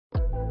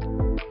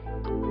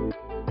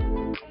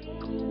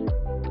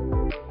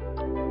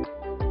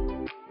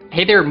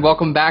Hey there and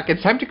welcome back.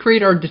 It's time to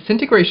create our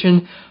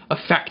disintegration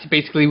effect.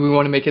 Basically, we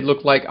want to make it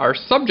look like our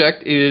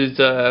subject is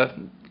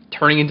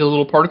turning into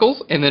little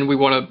particles, and then we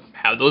want to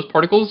have those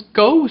particles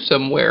go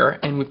somewhere,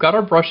 and we've got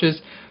our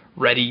brushes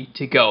ready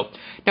to go.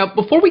 Now,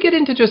 before we get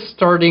into just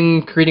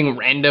starting creating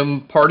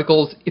random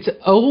particles, it's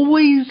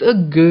always a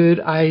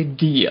good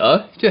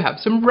idea to have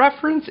some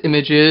reference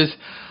images.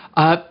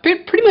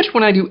 Pretty much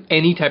when I do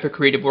any type of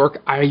creative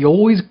work, I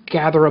always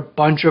gather a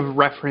bunch of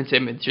reference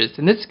images,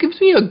 and this gives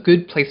me a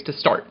good place to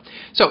start.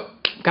 So,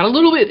 got a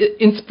little bit of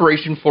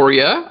inspiration for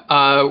you.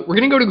 We're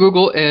going to go to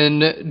Google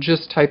and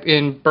just type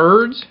in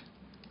birds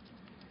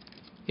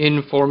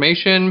in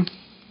formation.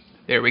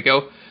 There we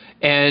go.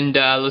 And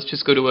let's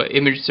just go to an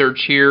image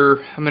search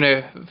here. I'm going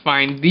to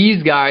find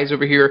these guys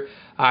over here.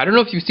 I don't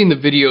know if you've seen the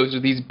videos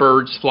of these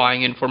birds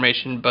flying in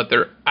formation, but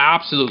they're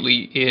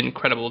absolutely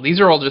incredible. These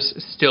are all just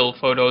still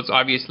photos,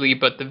 obviously,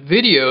 but the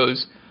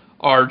videos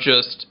are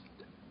just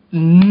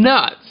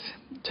nuts.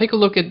 Take a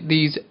look at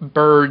these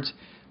birds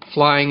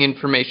flying in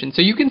formation.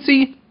 So you can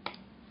see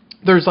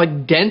there's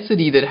like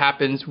density that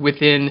happens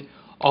within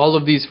all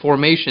of these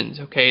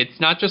formations, okay? It's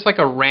not just like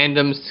a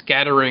random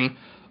scattering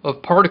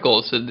of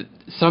particles. So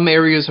some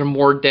areas are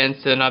more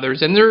dense than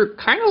others, and they're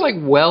kind of like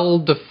well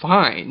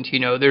defined. You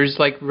know, there's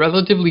like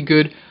relatively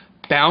good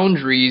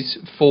boundaries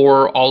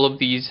for all of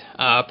these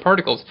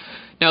particles.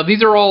 Now,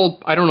 these are all,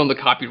 I don't own the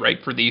copyright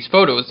for these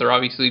photos. They're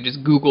obviously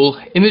just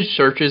Google image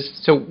searches,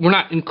 so we're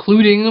not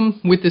including them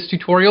with this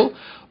tutorial,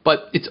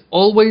 but it's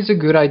always a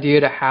good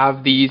idea to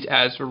have these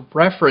as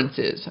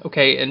references,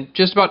 okay? And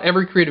just about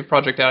every creative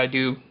project that I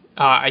do,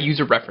 I use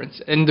a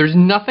reference, and there's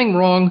nothing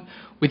wrong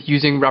with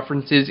using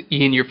references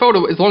in your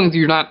photo as long as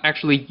you're not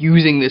actually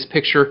using this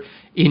picture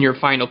in your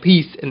final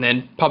piece and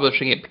then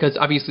publishing it, because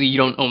obviously you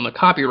don't own the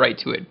copyright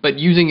to it, but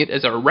using it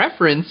as a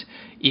reference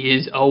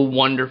is a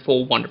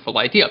wonderful, wonderful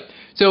idea.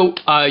 So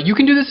you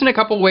can do this in a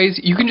couple ways.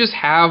 You can just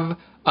have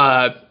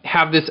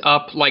this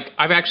up, like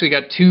I've actually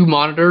got two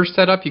monitors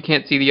set up. You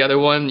can't see the other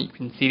one. You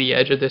can see the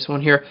edge of this one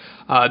here.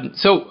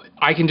 So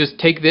I can just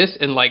take this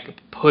and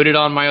like put it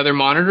on my other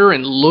monitor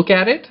and look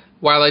at it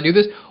while I do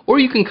this, or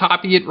you can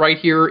copy it right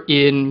here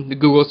in the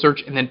Google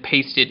search and then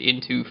paste it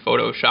into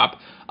Photoshop.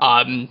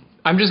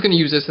 I'm just going to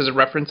use this as a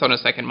reference on a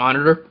second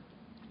monitor.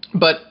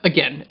 But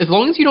again, as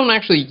long as you don't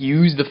actually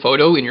use the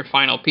photo in your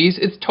final piece,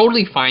 it's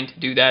totally fine to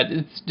do that.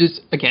 It's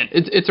just, again,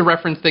 it's a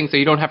reference thing, so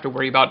you don't have to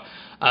worry about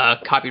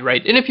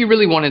copyright. And if you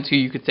really wanted to,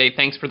 you could say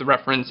thanks for the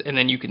reference, and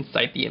then you can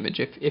cite the image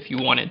if you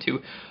wanted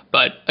to.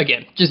 But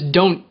again, just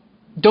don't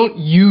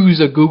use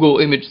a Google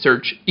image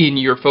search in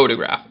your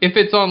photograph. If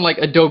it's on like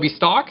Adobe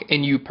Stock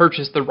and you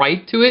purchase the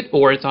right to it,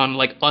 or it's on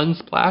like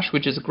Unsplash,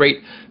 which is a great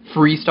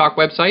free stock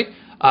website,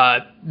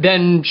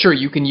 then sure,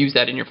 you can use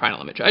that in your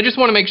final image. I just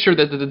want to make sure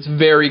that it's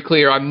very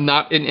clear. I'm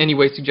not in any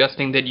way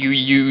suggesting that you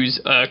use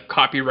a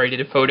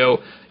copyrighted photo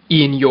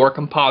in your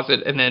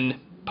composite and then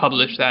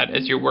publish that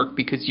as your work,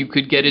 because you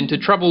could get into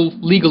trouble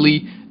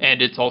legally,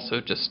 and it's also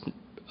just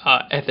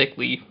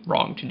ethically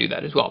wrong to do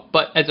that as well.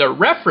 But as a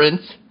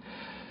reference,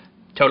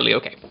 totally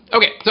okay.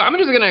 Okay, so I'm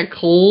just gonna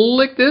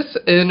click this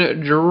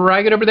and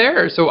drag it over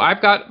there. So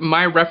I've got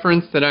my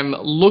reference that I'm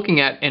looking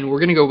at, and we're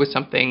gonna go with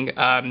something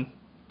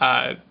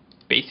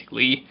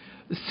basically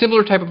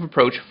similar type of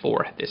approach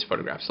for this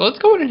photograph. So let's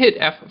go ahead and hit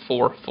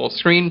F4 full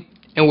screen,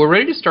 and we're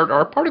ready to start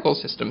our particle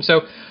system.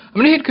 So I'm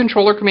gonna hit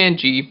Controller Command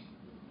G.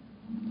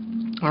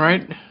 All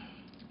right.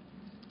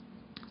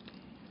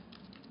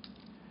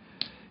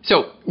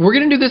 So we're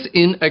going to do this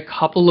in a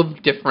couple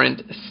of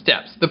different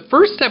steps. The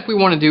first step we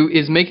want to do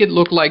is make it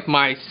look like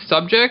my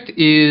subject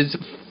is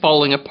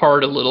falling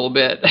apart a little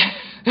bit,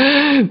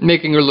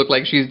 making her look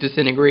like she's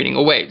disintegrating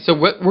away. So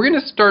we're going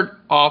to start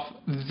off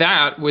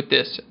that with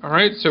this. All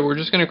right, so we're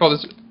just going to call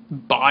this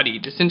body,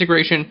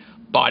 disintegration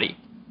body.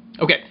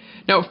 Okay,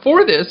 now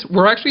for this,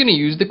 we're actually going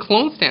to use the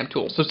clone stamp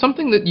tool. So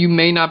something that you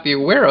may not be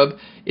aware of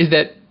is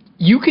that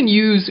you can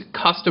use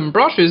custom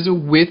brushes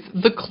with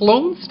the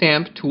clone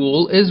stamp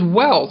tool as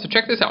well. So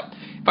check this out.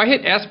 If I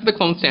hit S for the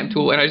clone stamp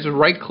tool and I just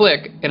right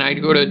click and I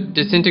go to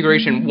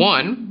disintegration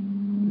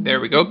 1,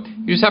 there we go.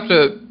 You just have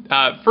to,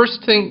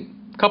 first thing,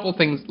 couple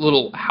things,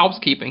 little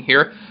housekeeping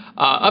here.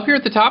 Up here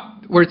at the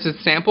top where it says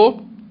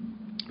sample,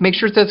 make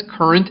sure it says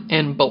current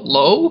and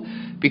below,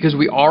 because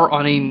we are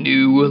on a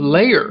new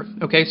layer.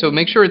 Okay, so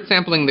make sure it's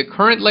sampling the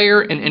current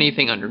layer and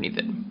anything underneath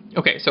it.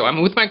 Okay, so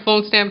I'm with my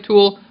clone stamp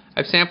tool.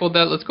 I've sampled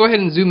that. Let's go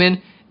ahead and zoom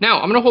in. Now,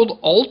 I'm going to hold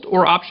Alt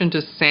or Option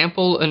to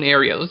sample an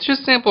area. Let's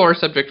just sample our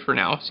subject for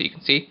now so you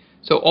can see.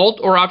 So Alt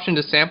or Option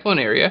to sample an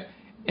area.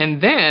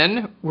 And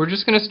then we're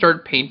just going to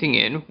start painting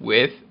in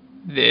with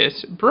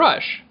this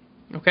brush.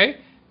 Okay?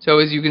 So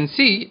as you can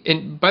see,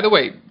 and by the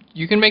way,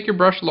 you can make your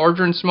brush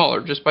larger and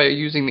smaller just by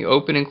using the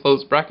open and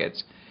closed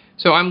brackets.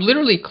 So I'm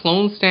literally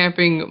clone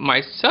stamping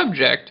my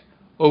subject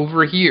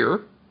over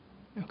here.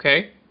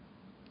 Okay?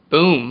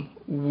 Boom.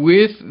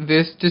 With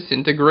this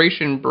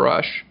disintegration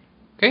brush.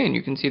 Okay, and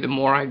you can see the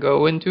more I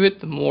go into it,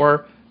 the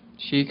more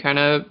she kind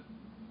of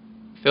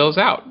fills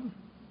out.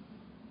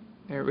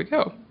 There we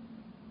go.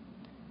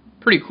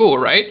 Pretty cool,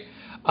 right?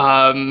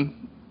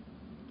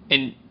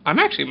 And I'm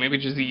actually maybe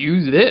just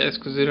use this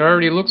because it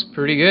already looks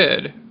pretty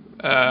good.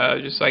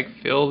 Just like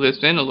fill this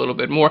in a little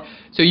bit more.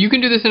 So you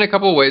can do this in a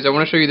couple of ways. I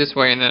want to show you this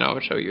way, and then I'll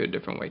show you a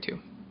different way too.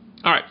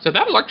 Alright, so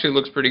that actually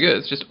looks pretty good.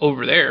 It's just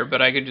over there,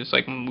 but I could just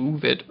like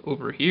move it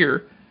over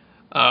here.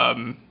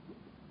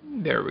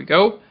 There we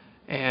go.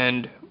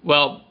 And,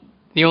 well,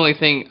 the only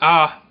thing,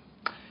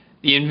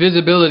 the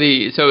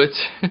invisibility. So it's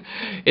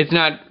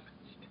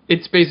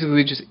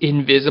basically just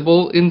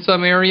invisible in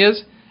some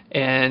areas.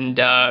 And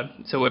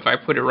so if I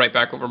put it right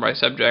back over my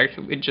subject,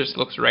 it just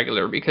looks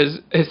regular because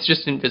it's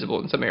just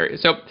invisible in some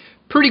areas. So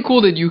pretty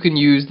cool that you can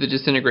use the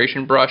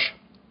disintegration brush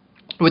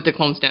with the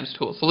clone stamps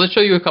tool. So let's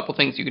show you a couple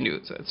things you can do.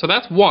 So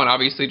that's one,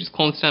 obviously, just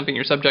clone stamping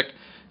your subject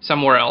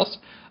somewhere else.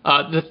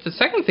 The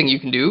second thing you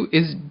can do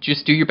is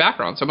just do your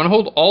background. So I'm going to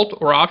hold Alt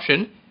or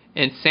Option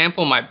and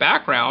sample my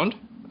background,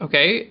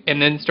 okay,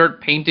 and then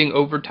start painting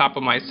over top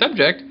of my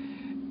subject,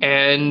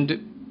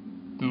 and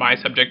my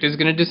subject is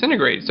going to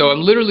disintegrate. So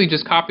I'm literally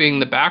just copying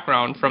the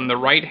background from the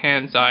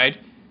right-hand side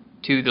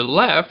to the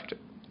left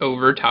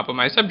over top of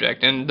my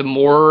subject. And the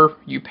more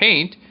you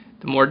paint,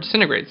 the more it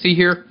disintegrates. See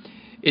here,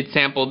 it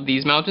sampled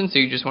these mountains, so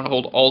you just want to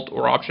hold Alt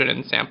or Option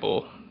and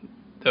sample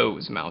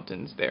those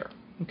mountains there,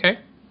 okay?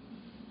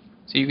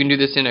 So you can do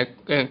this in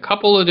a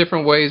couple of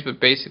different ways, but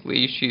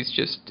basically she's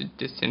just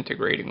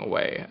disintegrating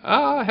away.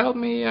 Help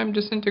me, I'm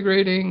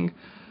disintegrating.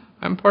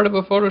 I'm part of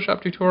a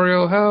Photoshop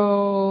tutorial,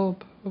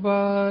 help.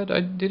 But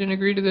I didn't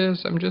agree to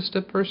this. I'm just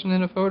a person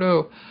in a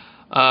photo.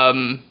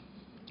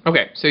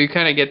 Okay, so you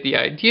kind of get the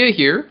idea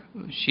here.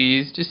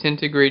 She's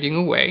disintegrating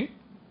away.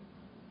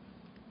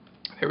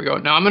 There we go.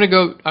 Now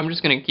I'm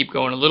just going to keep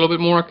going a little bit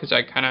more because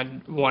I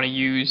kind of want to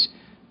use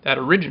that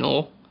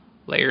original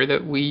layer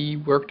that we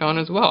worked on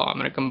as well. I'm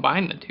going to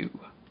combine the two.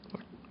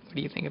 What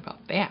do you think about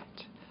that?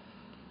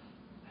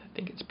 I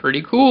think it's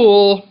pretty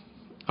cool.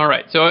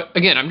 Alright, so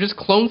again, I'm just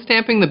clone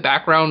stamping the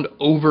background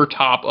over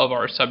top of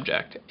our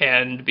subject,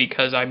 and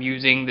because I'm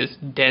using this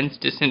dense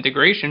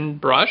disintegration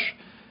brush,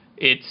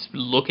 it's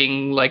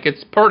looking like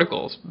it's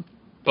particles.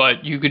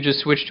 But you could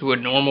just switch to a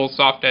normal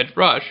soft edge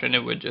brush and it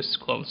would just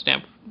clone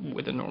stamp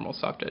with a normal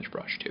soft edge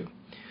brush too.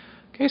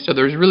 Okay, so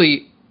there's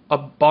really a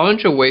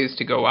bunch of ways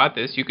to go at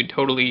this. You could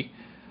totally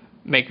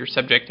make your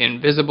subject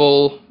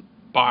invisible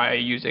by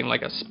using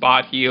like a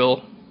spot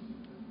heal.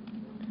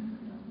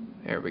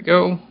 There we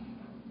go.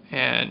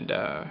 And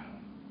there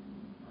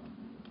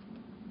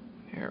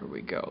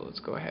we go. Let's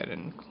go ahead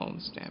and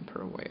clone stamp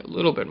her away a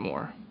little bit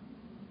more.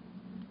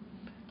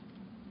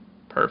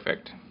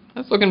 Perfect.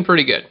 That's looking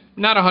pretty good.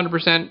 Not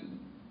 100%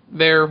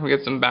 there. We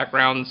get some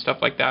background and stuff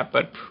like that,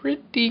 but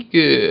pretty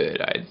good,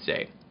 I'd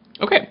say.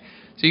 Okay,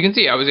 so you can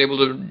see I was able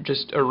to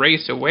just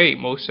erase away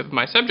most of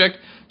my subject.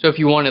 So if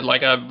you wanted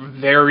like a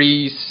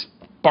very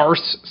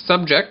sparse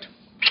subject,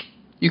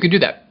 you could do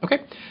that. Okay,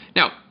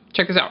 now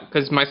check this out,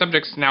 because my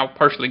subject's now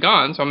partially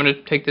gone, so I'm going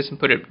to take this and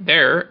put it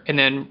there, and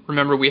then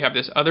remember we have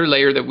this other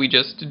layer that we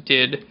just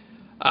did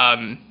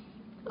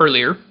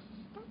earlier.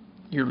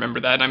 You remember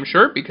that, I'm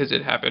sure, because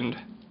it happened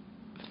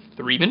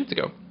 3 minutes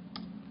ago.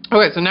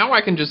 Okay, so now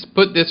I can just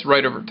put this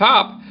right over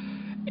top,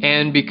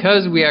 and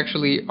because we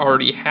actually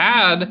already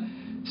had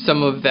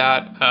some of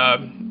that,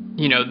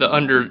 you know, the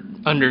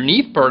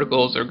underneath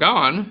particles are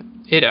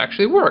gone, it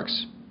actually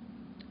works.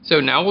 So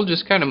now we'll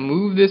just kind of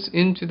move this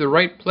into the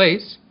right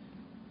place.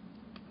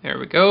 There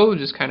we go,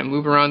 just kind of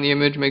move around the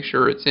image, make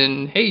sure it's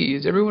in, hey,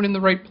 is everyone in the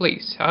right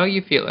place? How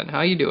you feeling?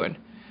 How you doing?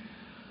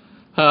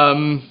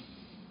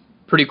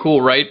 Pretty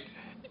cool, right?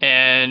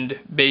 And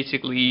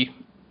basically,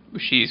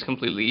 she's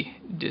completely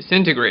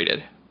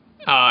disintegrated.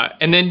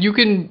 And then you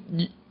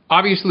can,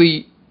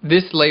 obviously,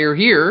 this layer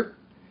here,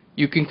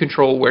 you can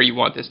control where you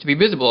want this to be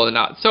visible or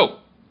not. So,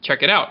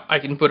 check it out. I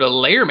can put a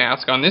layer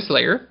mask on this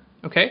layer,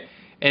 okay?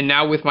 And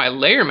now with my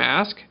layer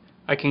mask,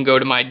 I can go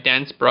to my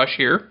dense brush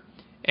here,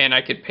 and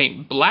I could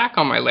paint black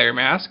on my layer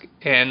mask,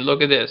 and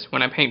look at this.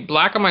 When I paint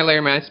black on my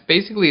layer mask,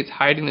 basically it's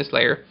hiding this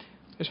layer.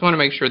 I just want to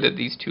make sure that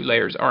these two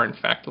layers are in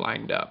fact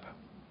lined up.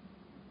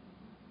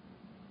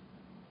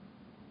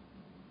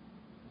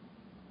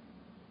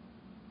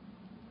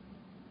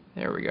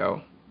 There we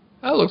go.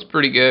 That looks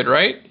pretty good,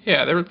 right?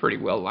 Yeah, they were pretty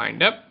well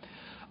lined up.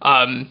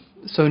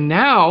 So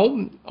now,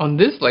 on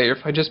this layer,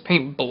 if I just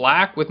paint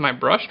black with my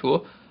brush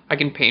tool, I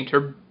can paint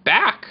her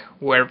back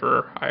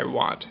wherever I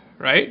want,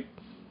 right?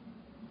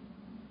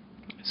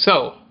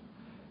 So,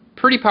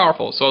 pretty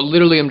powerful. So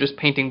literally I'm just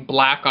painting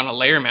black on a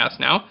layer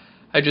mask now.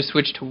 I just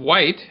switched to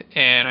white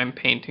and I'm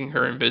painting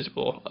her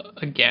invisible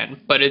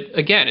again. But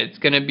again, it's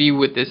going to be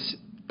with this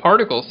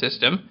particle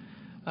system.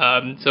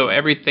 So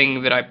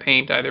everything that I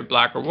paint, either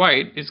black or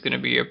white, is going to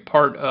be a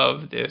part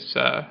of this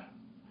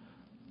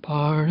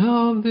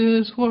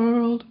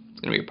world.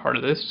 It's going to be a part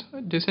of this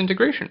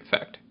disintegration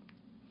effect.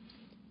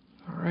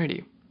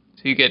 Alrighty.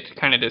 So you get to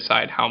kind of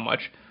decide how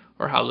much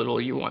or how little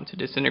you want to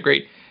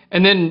disintegrate.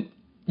 And then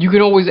you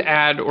can always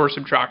add or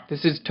subtract.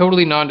 This is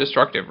totally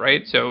non-destructive,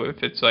 right? So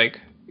if it's like,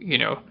 you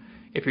know,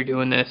 if you're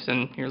doing this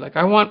and you're like,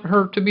 I want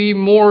her to be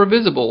more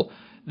visible,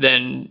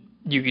 then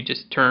you could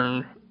just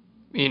turn,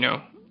 you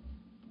know,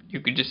 you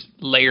could just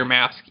layer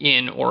mask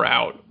in or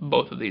out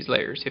both of these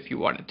layers if you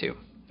wanted to.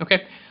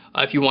 Okay.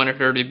 If you wanted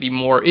her to be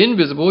more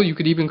invisible, you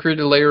could even create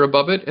a layer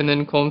above it and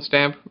then clone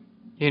stamp,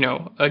 you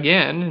know,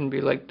 again and be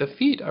like, the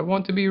feet, I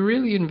want to be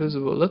really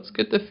invisible. Let's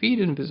get the feet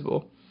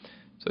invisible.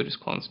 So just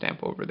clone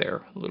stamp over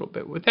there a little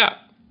bit with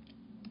that.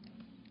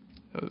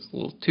 That was a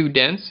little too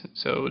dense,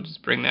 so we'll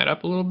just bring that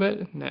up a little bit,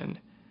 and then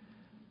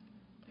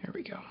there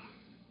we go.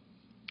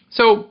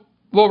 So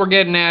what we're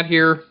getting at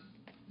here,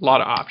 a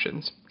lot of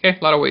options. Okay,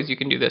 a lot of ways you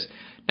can do this.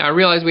 Now I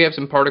realize we have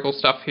some particle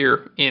stuff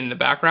here in the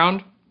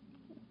background.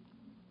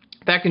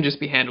 That can just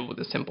be handled with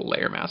a simple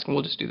layer mask, and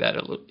we'll just do that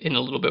in a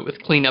little bit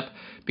with cleanup,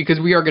 because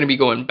we are going to be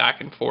going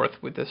back and forth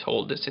with this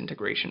whole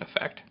disintegration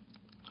effect.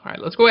 All right,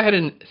 let's go ahead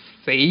and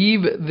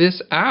save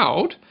this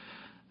out.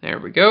 There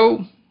we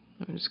go.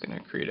 I'm just going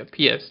to create a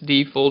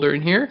PSD folder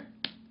in here.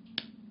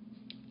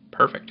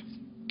 Perfect.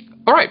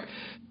 All right,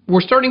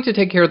 we're starting to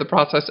take care of the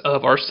process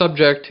of our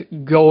subject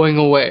going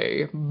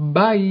away.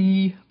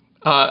 Bye.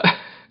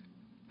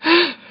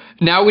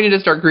 Now we need to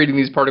start creating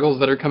these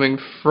particles that are coming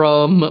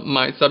from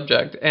my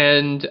subject,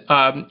 and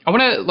I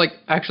want to like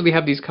actually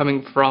have these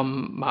coming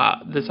from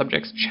the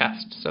subject's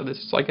chest. So this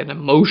is like an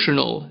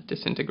emotional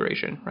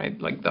disintegration, right?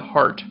 Like the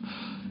heart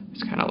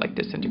is kind of like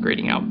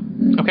disintegrating out.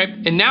 Okay,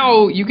 and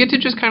now you get to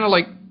just kind of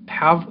like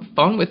have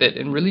fun with it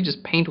and really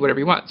just paint whatever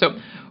you want. So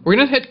we're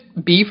gonna hit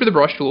B for the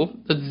brush tool.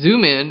 Let's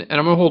zoom in, and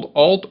I'm gonna hold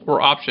Alt or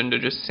Option to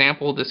just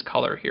sample this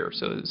color here.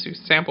 So to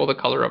sample the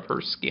color of her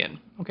skin.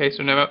 Okay,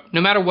 so no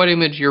matter what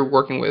image you're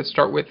working with,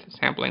 start with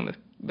sampling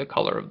the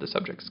color of the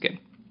subject's skin.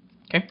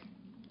 Okay.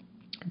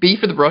 B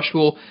for the brush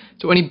tool.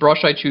 So any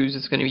brush I choose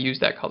is going to use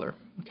that color.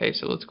 Okay,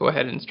 so let's go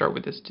ahead and start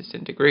with this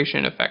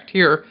disintegration effect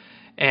here.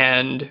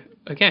 And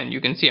again,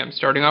 you can see I'm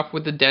starting off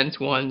with the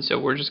dense one, so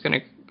we're just going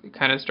to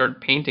kind of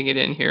start painting it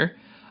in here.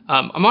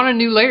 I'm on a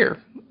new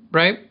layer,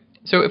 right?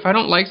 So if I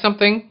don't like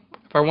something,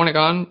 if I want it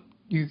gone,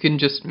 you can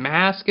just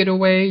mask it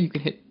away. You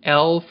can hit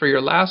L for your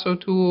lasso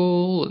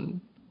tool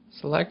and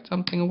select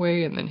something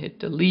away, and then hit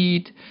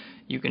delete.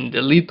 You can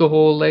delete the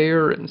whole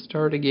layer and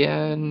start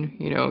again.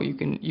 You know, you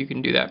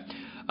can do that.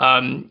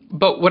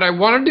 But what I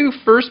want to do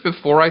first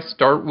before I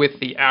start with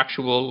the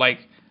actual like,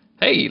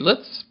 hey,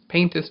 let's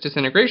paint this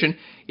disintegration,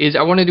 is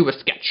I want to do a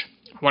sketch.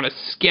 I want to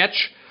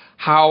sketch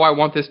how I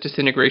want this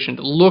disintegration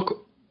to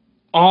look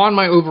on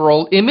my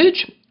overall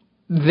image.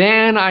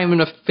 Then I'm going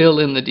to fill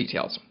in the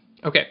details.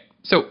 Okay,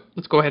 so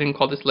let's go ahead and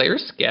call this layer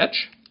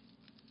sketch.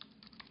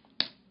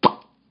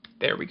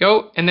 There we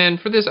go. And then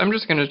for this, I'm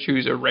just going to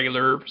choose a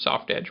regular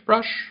soft edge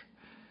brush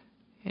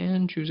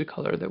and choose a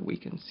color that we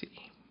can see.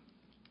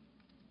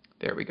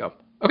 There we go.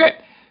 Okay,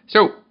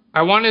 so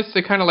I want this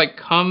to kind of like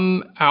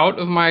come out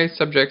of my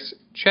subject's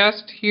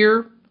chest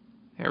here.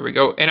 There we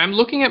go. And I'm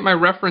looking at my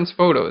reference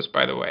photos,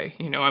 by the way.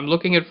 You know, I'm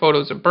looking at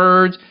photos of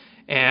birds,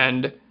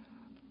 and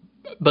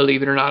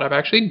believe it or not, I've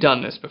actually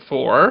done this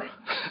before.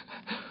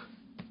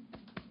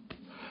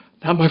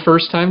 Not my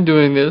first time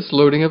doing this,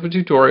 loading up a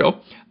tutorial.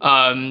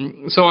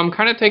 So I'm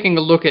kind of taking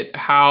a look at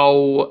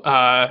how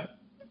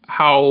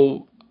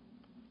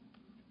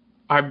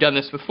I've done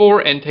this before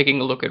and taking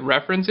a look at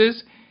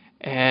references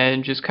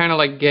and just kind of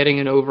like getting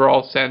an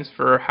overall sense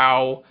for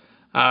how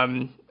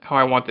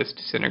I want this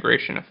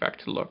disintegration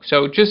effect to look.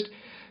 So just,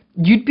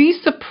 you'd be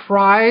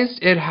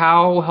surprised at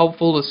how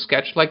helpful a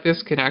sketch like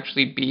this can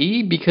actually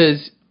be,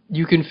 because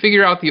you can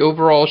figure out the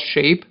overall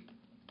shape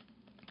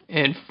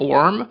and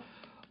form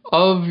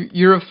of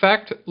your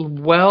effect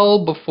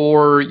well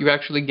before you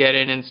actually get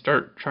in and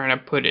start trying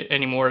to put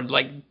any more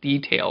like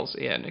details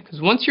in.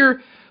 Because once you're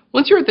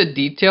at the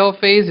detail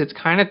phase, it's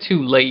kind of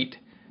too late.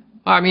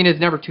 Well, I mean, it's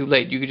never too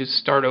late. You could just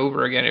start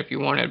over again if you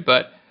wanted,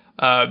 but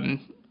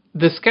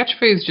the sketch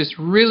phase just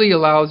really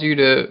allows you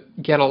to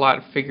get a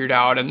lot figured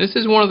out. And this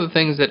is one of the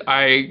things that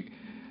I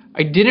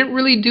didn't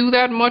really do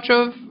that much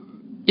of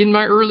in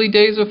my early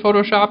days of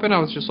Photoshop, and I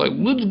was just like,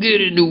 let's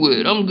get into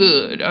it. I'm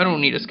good. I don't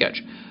need a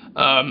sketch.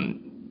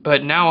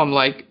 But now I'm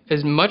like,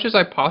 as much as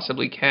I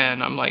possibly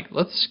can, I'm like,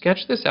 let's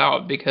sketch this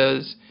out,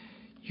 because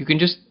you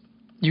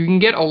can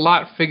get a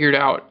lot figured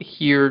out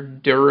here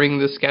during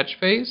the sketch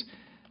phase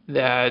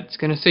that's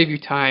going to save you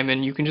time,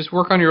 and you can just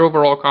work on your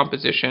overall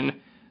composition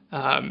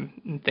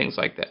and things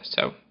like this.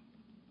 So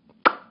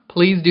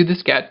please do the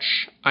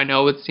sketch. I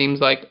know it seems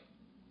like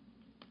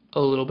a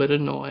little bit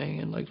annoying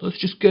and like, let's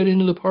just get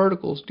into the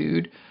particles,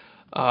 dude.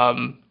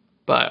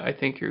 But I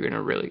think you're going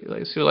to really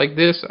like, so like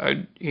this,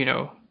 I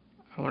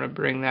want to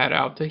bring that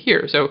out to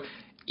here. So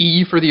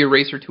E for the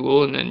eraser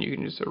tool, and then you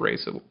can just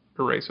erase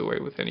away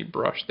with any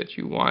brush that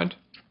you want,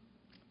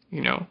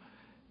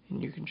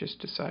 and you can just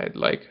decide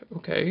like,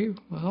 okay,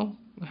 well,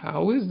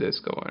 how is this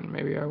going?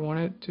 Maybe I want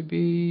it to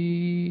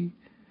be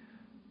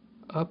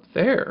up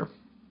there.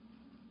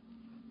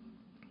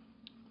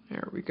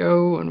 There we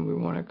go, and we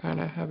want to kind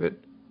of have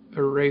it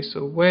erase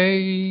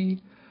away.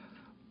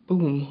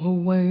 Boom,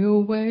 away,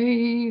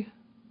 away.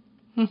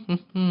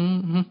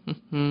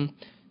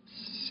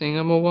 Sing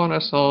a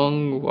Moana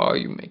song while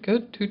you make a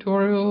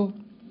tutorial.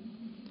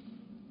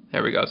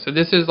 There we go. So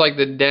this is like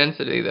the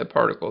density that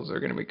particles are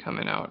going to be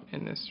coming out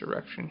in this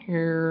direction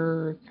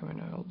here.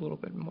 Coming out a little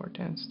bit more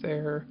dense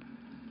there.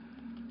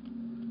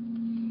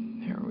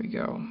 There we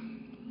go.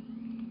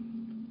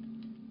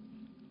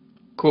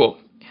 Cool.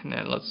 And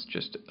then let's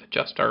just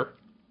adjust our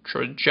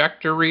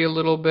trajectory a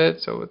little bit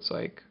so it's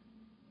like,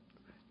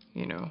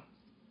 you know,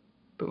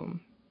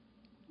 boom.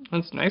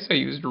 That's nice. I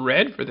used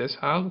red for this,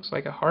 huh? Looks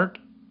like a heart.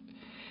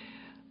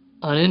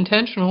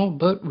 Unintentional,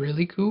 but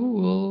really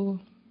cool.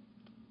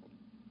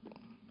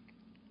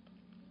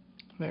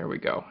 There we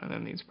go. And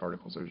then these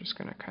particles are just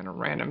going to kind of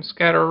random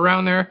scatter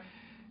around there.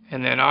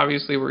 And then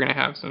obviously we're going to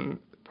have some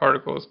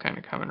particles kind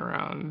of coming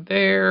around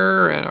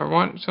there. And I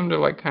want some to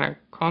like kind of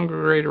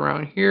congregate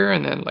around here.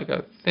 And then like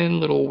a thin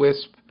little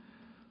wisp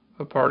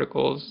of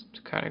particles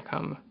to kind of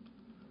come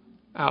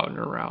out and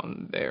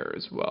around there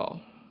as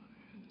well.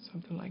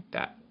 Something like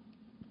that.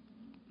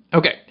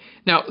 Okay.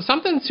 Now,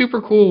 something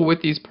super cool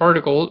with these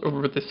particles,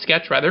 or with the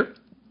sketch rather,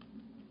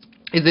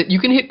 is that you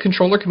can hit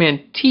Controller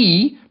Command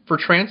T for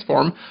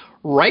transform,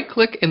 right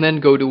click, and then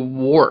go to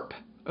warp.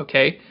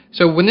 Okay,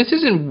 so when this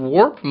is in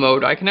warp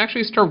mode, I can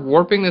actually start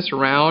warping this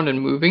around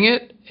and moving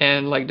it,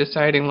 and like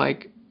deciding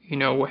like, you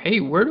know,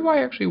 hey, where do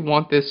I actually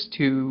want this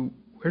to,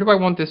 where do I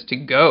want this to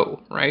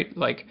go, right?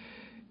 Like,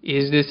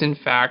 is this in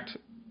fact,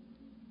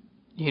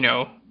 you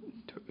know,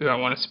 do I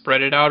want to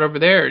spread it out over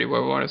there? Do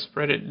I want to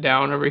spread it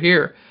down over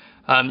here?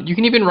 You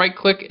can even right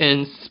click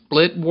and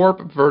split warp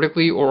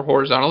vertically or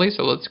horizontally.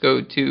 So let's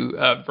go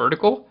to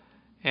vertical,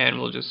 and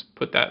we'll just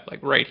put that like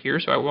right here.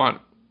 So I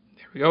want,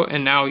 there we go.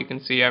 And now you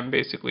can see I'm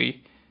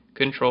basically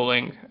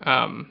controlling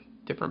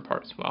different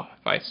parts. Well,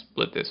 if I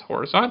split this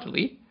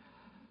horizontally,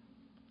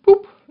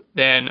 boop,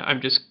 then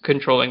I'm just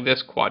controlling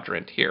this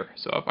quadrant here.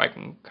 So if I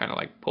can kind of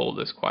like pull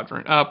this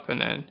quadrant up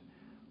and then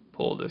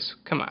pull this,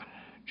 come on,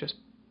 just,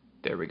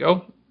 there we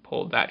go.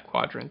 Pull that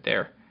quadrant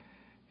there.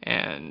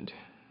 And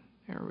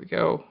there we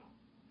go.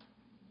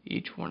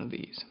 Each one of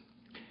these.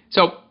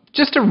 So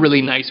just a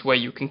really nice way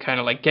you can kind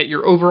of like get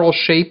your overall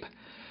shape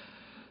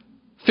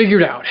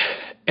figured out.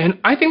 And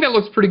I think that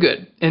looks pretty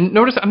good. And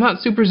notice I'm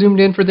not super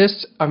zoomed in for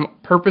this. I'm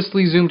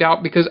purposely zoomed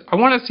out because I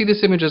want to see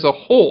this image as a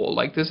whole.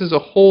 Like this is a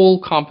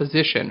whole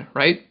composition,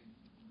 right?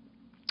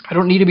 I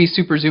don't need to be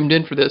super zoomed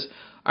in for this.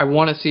 I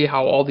want to see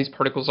how all these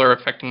particles are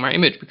affecting my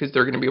image because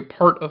they're going to be a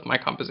part of my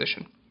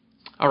composition.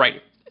 All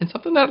right. And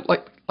something that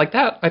like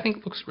that I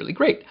think looks really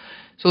great.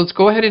 So let's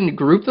go ahead and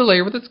group the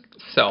layer with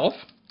itself.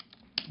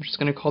 I'm just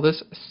going to call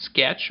this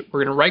sketch.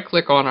 We're going to right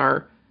click on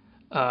our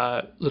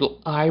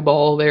little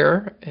eyeball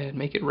there and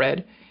make it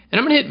red. And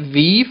I'm going to hit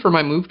V for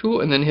my move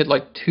tool and then hit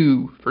like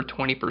 2 for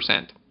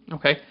 20%.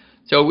 Okay,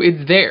 so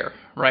it's there,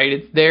 right?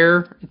 It's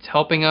there. It's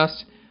helping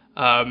us.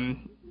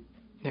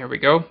 There we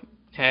go.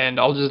 And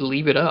I'll just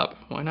leave it up.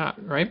 Why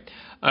not, right?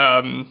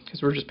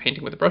 Because we're just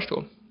painting with a brush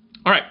tool.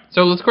 All right,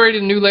 so let's create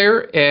a new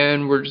layer,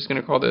 and we're just going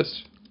to call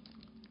this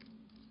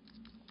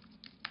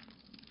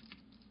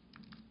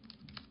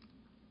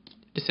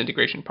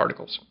disintegration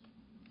particles.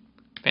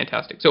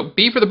 Fantastic. So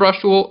B for the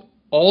brush tool,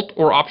 Alt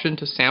or Option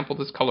to sample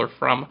this color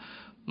from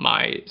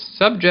my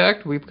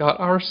subject. We've got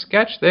our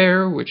sketch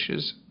there, which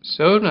is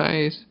so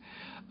nice.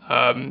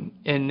 And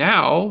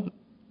now,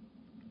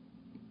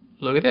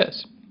 look at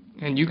this.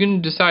 And you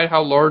can decide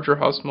how large or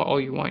how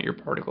small you want your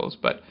particles.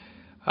 But,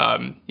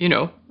 you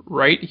know,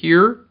 right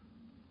here,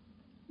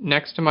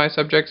 next to my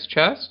subject's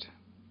chest,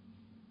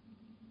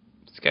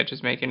 sketch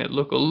is making it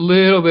look a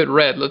little bit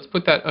red. Let's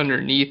put that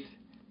underneath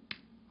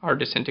our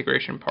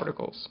disintegration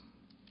particles.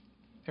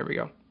 There we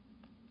go.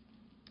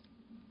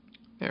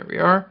 There we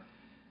are.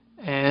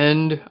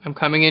 And I'm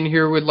coming in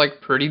here with like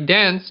pretty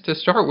dense to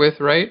start with,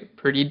 right?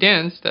 Pretty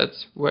dense,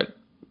 that's what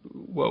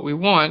we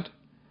want.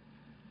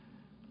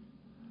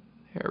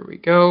 There we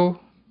go.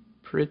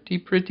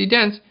 Pretty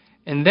dense.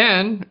 And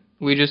then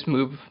we just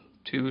move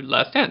to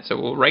less dense.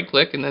 So we'll right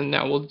click and then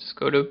now we'll just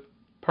go to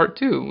part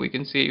 2. We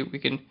can see we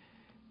can,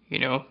 you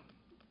know,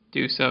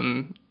 do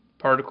some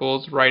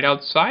particles right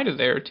outside of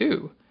there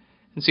too.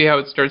 And see how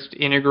it starts to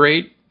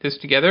integrate this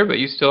together, but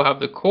you still have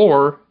the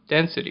core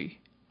density.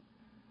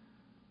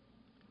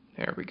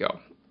 There we go.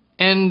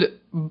 And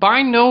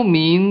by no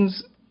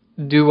means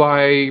do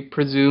I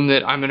presume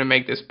that I'm going to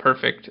make this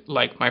perfect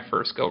like my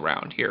first go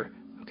round here.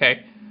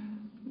 Okay.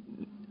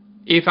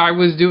 If I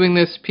was doing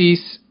this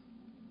piece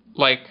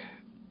like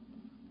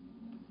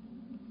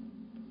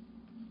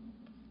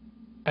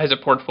as a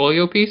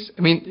portfolio piece,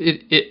 I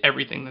mean,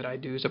 everything that I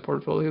do is a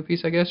portfolio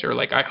piece, I guess, or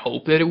like I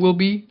hope that it will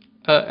be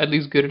at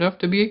least good enough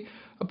to be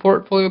a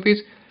portfolio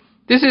piece.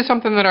 This is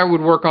something that I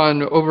would work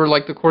on over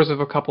like the course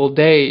of a couple of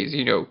days,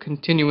 you know,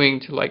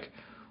 continuing to like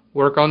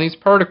work on these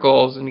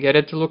particles and get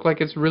it to look like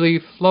it's really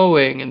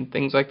flowing and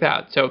things like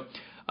that. So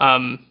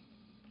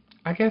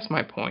I guess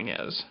my point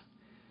is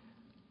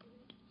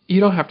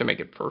you don't have to make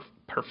it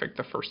perfect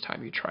the first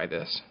time you try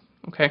this,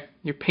 okay?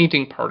 You're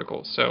painting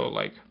particles, so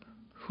like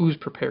who's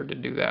prepared to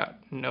do that?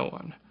 No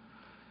one.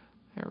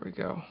 There we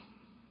go.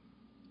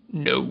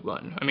 No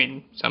one. I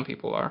mean, some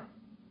people are.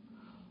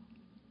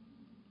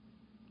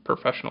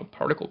 Professional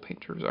particle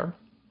painters are.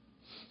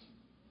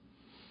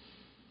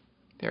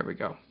 There we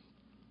go.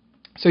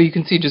 So you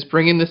can see just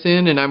bringing this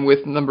in, and I'm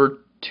with number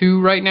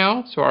 2 right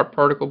now, so our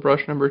particle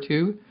brush number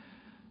 2.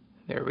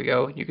 There we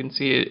go. You can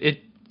see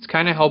it's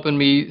kind of helping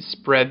me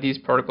spread these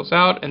particles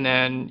out, and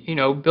then, you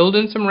know, build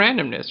in some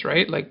randomness,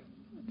 right? Like,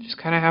 just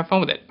kind of have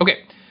fun with it. Okay,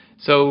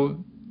 so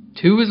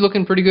 2 is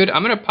looking pretty good.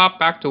 I'm going to pop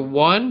back to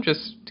 1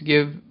 just to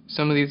give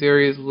some of these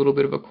areas a little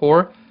bit of a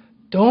core.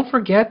 Don't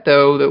forget,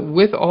 though, that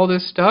with all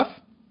this stuff,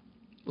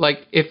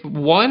 like, if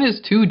 1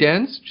 is too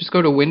dense, just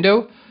go to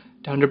Window,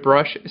 down to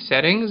Brush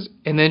Settings,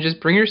 and then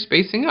just bring your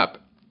spacing up,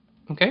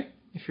 okay?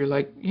 If you're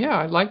like, yeah,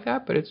 I like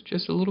that, but it's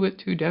just a little bit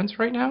too dense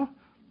right now,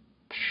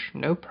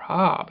 no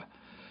prob.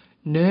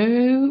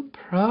 No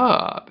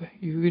prob.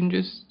 You can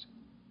just,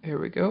 there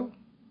we go.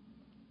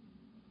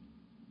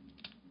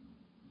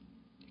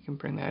 You can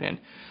bring that in.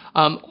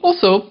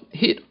 Also,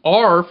 hit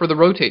R for the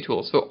rotate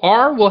tool. So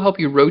R will help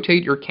you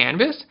rotate your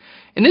canvas.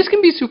 And this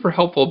can be super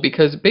helpful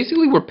because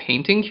basically we're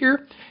painting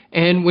here.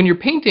 And when you're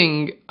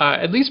painting,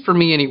 at least for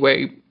me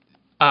anyway,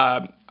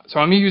 so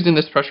I'm using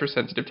this pressure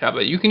sensitive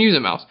tablet. You can use a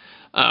mouse.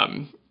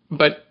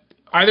 But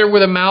either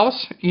with a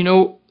mouse, you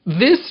know,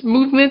 this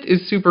movement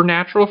is super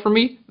natural for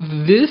me.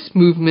 This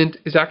movement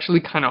is actually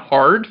kind of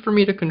hard for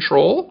me to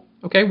control,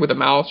 okay, with a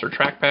mouse or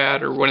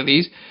trackpad or one of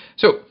these.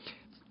 So,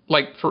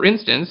 like, for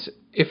instance,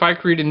 if I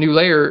create a new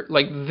layer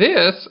like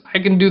this, I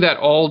can do that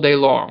all day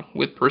long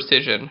with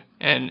precision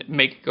and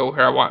make it go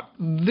where I want.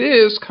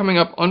 This coming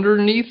up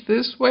underneath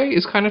this way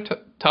is kind of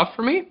tough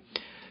for me.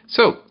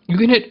 So you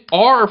can hit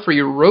R for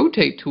your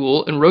rotate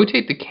tool and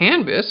rotate the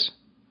canvas.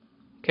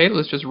 Okay,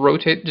 let's just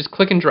rotate, just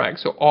click and drag.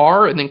 So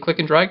R and then click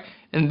and drag.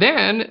 And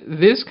then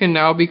this can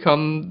now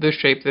become the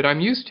shape that I'm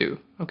used to.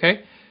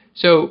 Okay,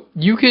 so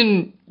you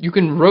can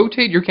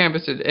rotate your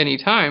canvas at any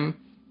time,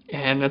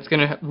 and that's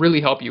going to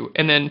really help you.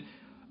 And then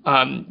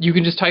you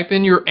can just type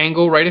in your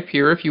angle right up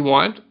here if you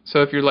want.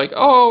 So if you're like,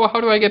 oh, how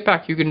do I get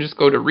back? You can just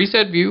go to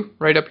Reset View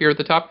right up here at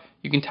the top.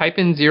 You can type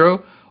in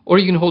 0, or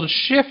you can hold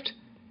Shift,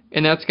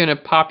 and that's going to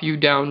pop you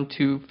down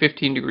to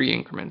 15-degree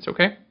increments,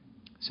 okay?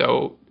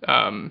 So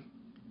I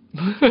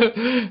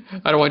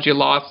don't want you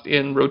lost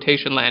in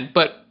rotation land,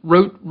 but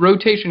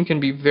rotation can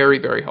be very,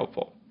 very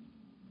helpful.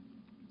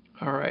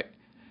 All right,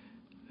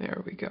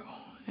 there we go.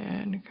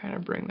 And kind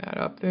of bring that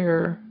up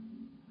there.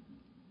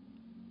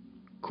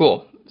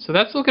 Cool. So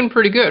that's looking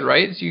pretty good,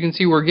 right? So you can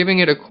see we're giving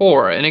it a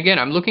core. And again,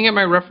 I'm looking at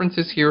my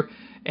references here,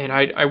 and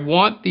I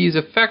want these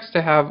effects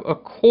to have a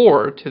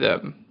core to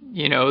them.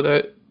 You know,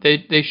 that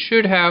they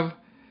should have,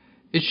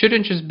 it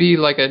shouldn't just be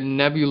like a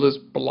nebulous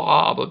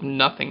blob of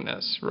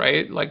nothingness,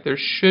 right? Like there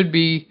should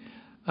be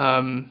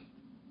a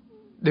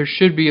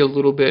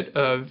little bit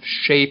of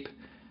shape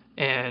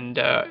and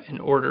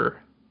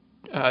order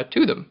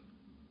to them.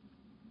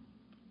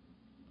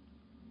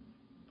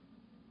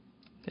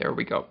 There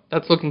we go.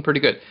 That's looking pretty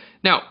good.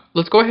 Now,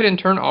 let's go ahead and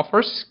turn off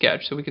our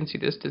sketch so we can see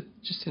this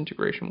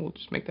disintegration. We'll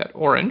just make that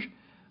orange.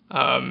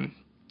 And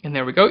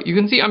there we go. You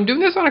can see I'm doing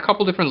this on a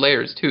couple different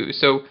layers too.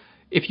 So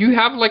if you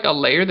have like a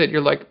layer that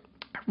you're like,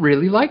 I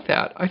really like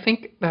that, I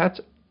think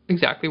that's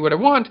exactly what I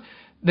want,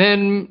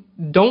 then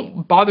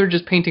don't bother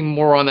just painting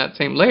more on that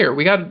same layer.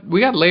 We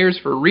got layers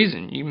for a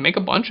reason. You make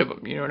a bunch of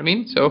them, you know what I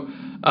mean? So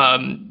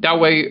that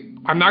way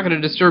I'm not going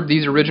to disturb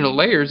these original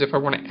layers if I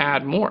want to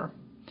add more.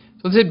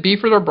 So let's hit B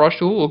for our brush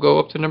tool. We'll go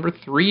up to number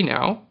 3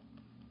 now.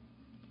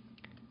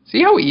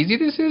 See how easy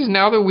this is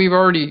now that we've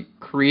already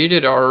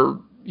created our,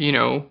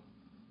 our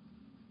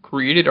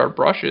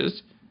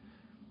brushes.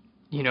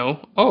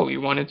 Oh, you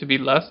want it to be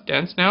less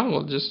dense now?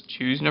 We'll just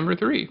choose number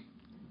 3.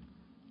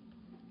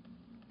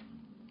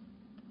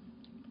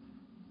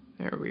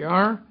 There we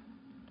are.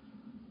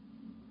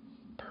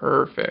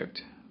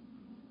 Perfect.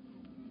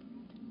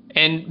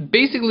 And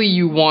basically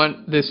you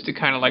want this to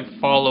kind of like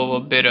follow a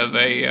bit of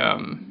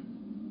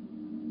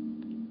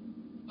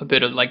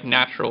like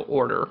natural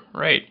order,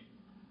 right?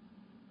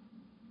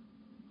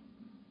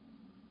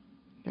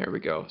 There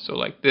we go. So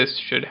like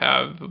this should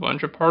have a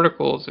bunch of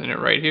particles in it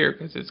right here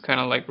because it's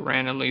kind of like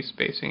randomly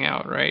spacing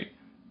out, right?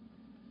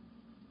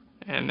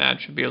 And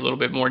that should be a little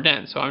bit more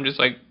dense. So I'm just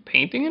like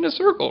painting in a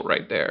circle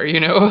right there,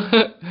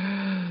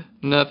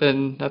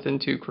 Nothing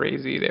too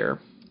crazy there.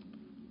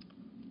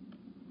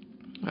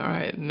 All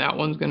right, and that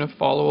one's gonna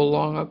follow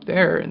along up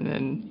there, and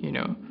then,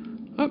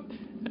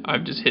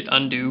 I've just hit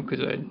undo because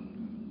I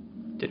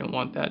didn't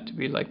want that to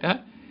be like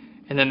that.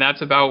 And then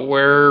that's about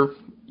where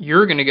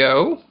you're gonna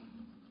go.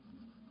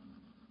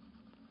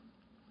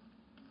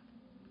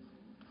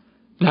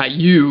 Not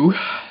you.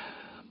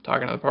 I'm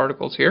talking to the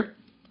particles here.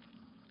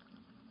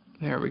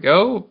 There we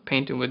go.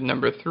 Painting with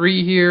number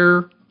 3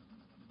 here.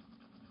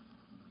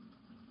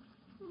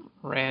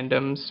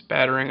 Random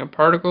spattering of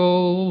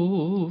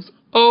particles.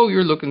 Oh,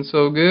 you're looking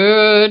so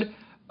good.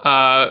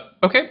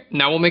 Okay,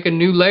 now we'll make a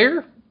new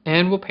layer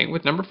and we'll paint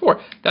with number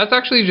 4. That's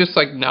actually just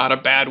like not a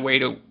bad way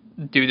to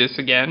do this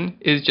again,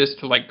 is just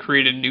to like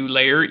create a new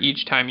layer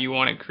each time you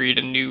want to create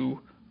a new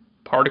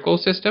particle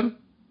system,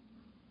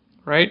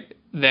 right?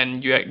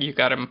 Then you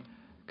got them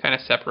kind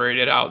of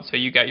separated out, so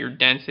you got your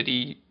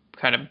density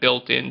kind of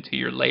built into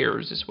your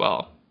layers as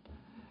well.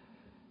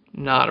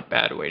 Not a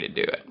bad way to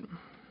do it.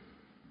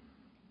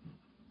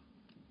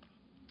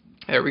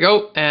 There we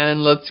go.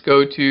 And let's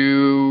go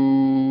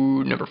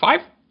to number 5.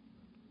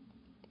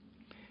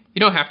 You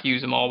don't have to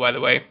use them all, by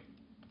the way.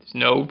 There's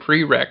no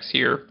prereqs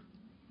here.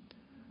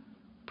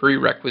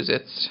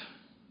 Prerequisites.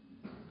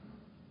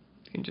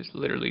 You can just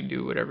literally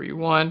do whatever you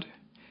want.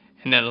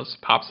 And then let's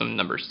pop some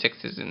number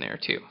 6s in there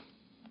too.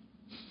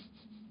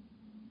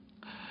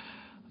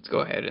 Let's go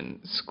ahead and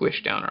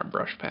squish down our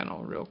brush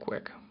panel real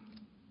quick.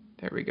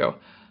 There we go.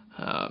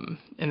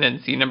 And then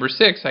see number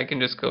 6, I can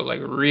just go like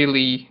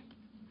really,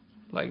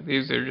 like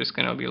these are just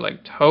going to be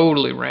like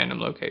totally random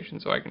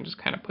locations. So I can just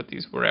kind of put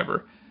these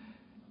wherever.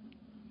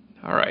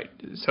 Alright,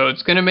 so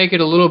it's going to make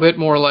it a little bit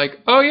more like,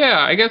 oh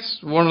yeah, I guess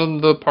one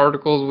of the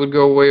particles would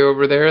go way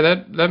over there.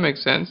 That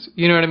makes sense.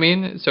 You know what I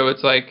mean? So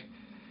it's like,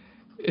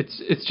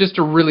 it's just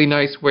a really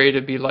nice way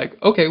to be like,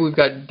 okay, we've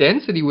got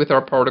density with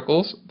our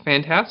particles.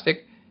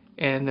 Fantastic.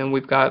 And then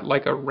we've got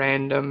like a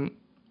random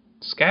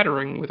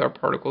scattering with our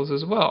particles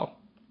as well.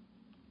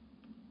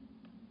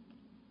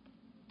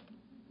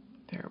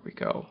 There we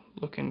go.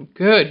 Looking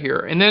good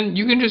here. And then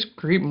you can just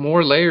create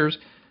more layers.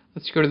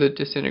 Let's go to the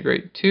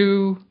disintegrate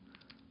 2.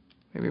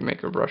 Maybe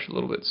make our brush a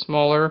little bit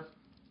smaller.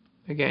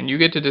 Again, you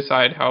get to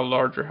decide how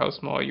large or how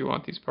small you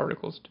want these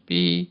particles to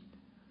be.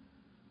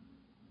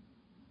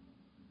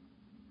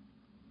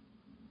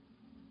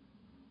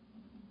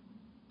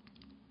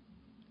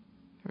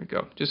 There we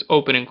go. Just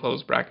open and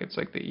close brackets,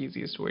 like the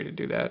easiest way to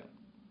do that.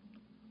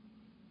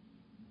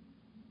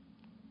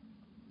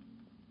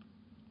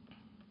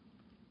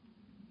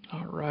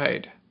 All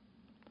right.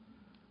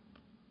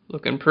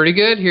 Looking pretty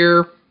good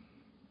here.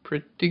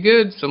 Pretty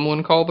good.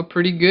 Someone call the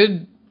pretty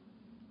good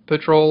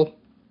patrol.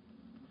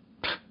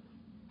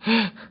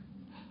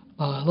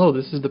 Hello,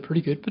 this is the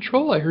Pretty Good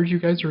Patrol. I heard you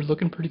guys are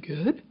looking pretty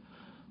good.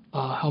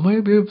 How may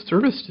I be of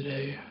service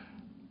today?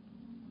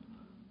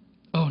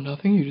 Oh,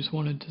 nothing? You just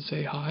wanted to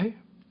say hi?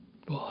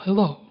 Well,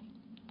 hello.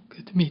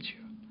 Good to meet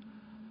you.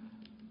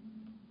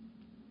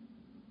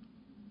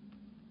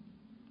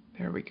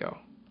 There we go.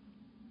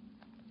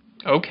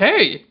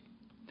 Okay.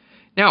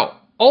 Now,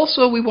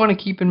 also we want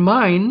to keep in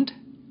mind,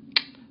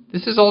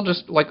 this is all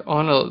just like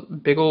on a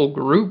big old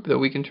group that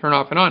we can turn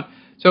off and on.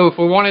 So if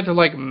we wanted to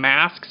like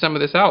mask some of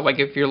this out, like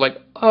if you're like,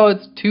 oh,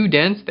 it's too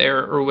dense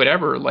there or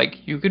whatever,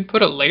 like you could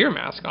put a layer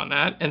mask on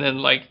that and then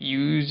like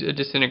use a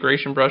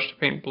disintegration brush to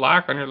paint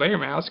black on your layer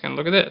mask, and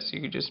look at this.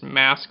 You could just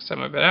mask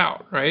some of it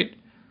out, right?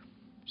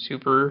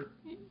 Super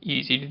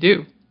easy to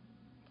do.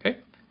 Okay.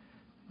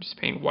 Just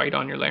paint white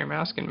on your layer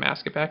mask and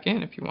mask it back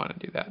in if you want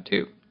to do that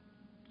too.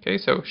 Okay,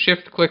 so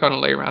shift click on a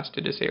layer mask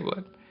to disable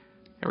it.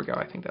 There we go.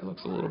 I think that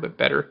looks a little bit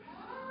better.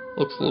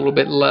 Looks a little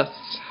bit less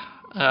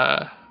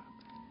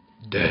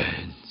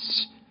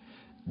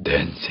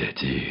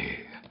density.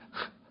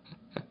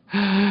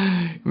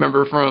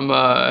 Remember from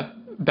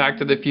Back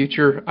to the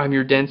Future, I'm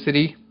your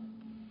density?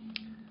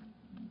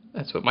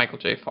 That's what Michael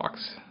J.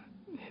 Fox,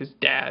 his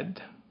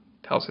dad,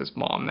 tells his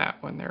mom that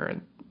when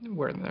they're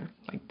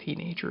like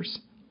teenagers.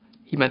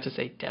 He meant to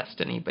say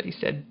destiny, but he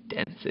said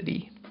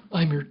density.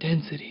 I'm your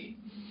density.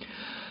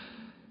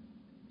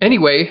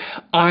 Anyway,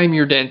 I'm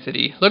your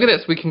density. Look at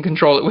this. We can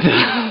control it with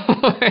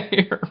a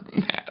layer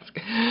mask.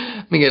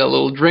 Let me get a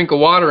little drink of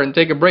water and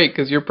take a break,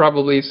 because you're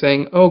probably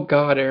saying, oh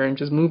God, Aaron,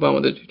 just move on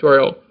with the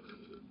tutorial.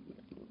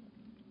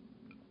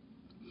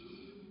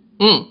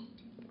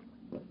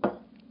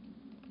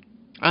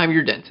 I'm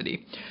your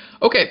density.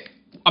 Okay,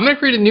 I'm going to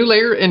create a new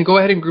layer and go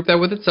ahead and group that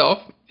with itself.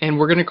 And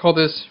we're going to call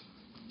this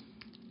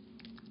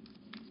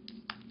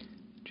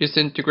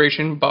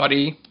disintegration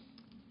body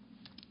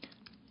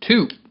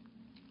 2.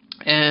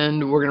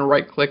 And we're going to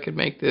right click and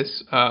make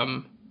this, we're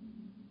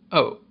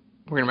going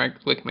to right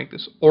click and make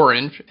this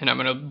orange, and I'm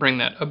going to bring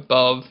that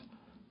above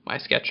my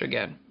sketch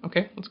again.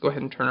 Okay, let's go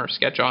ahead and turn our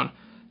sketch on.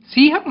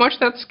 See how much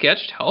that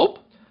sketch helped?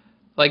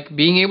 Like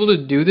being able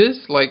to do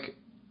this, like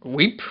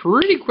we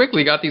pretty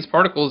quickly got these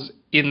particles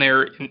in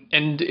there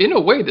and in a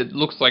way that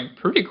looks like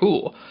pretty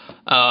cool.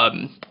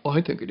 Well,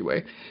 I think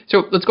anyway.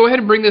 So let's go ahead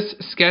and bring this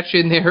sketch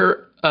in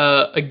there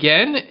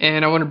again,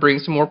 and I want to bring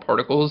some more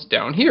particles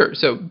down here.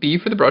 So B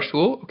for the brush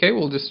tool. Okay,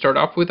 we'll just start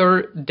off with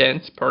our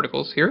dense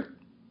particles here.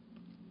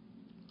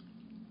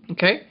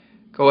 Okay,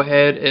 go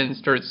ahead and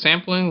start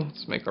sampling.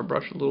 Let's make our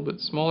brush a little bit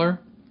smaller.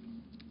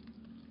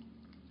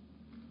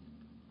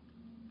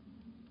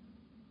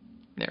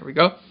 There we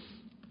go.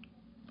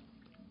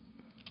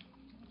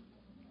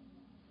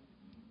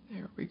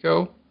 There we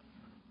go.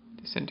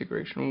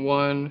 Disintegration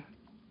 1,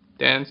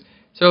 dense.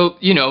 So,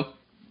 you know,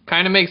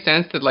 kind of makes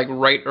sense that like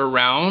right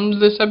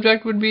around the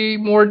subject would be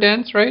more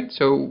dense, right?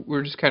 So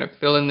we're just kind of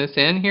filling this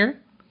in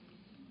here.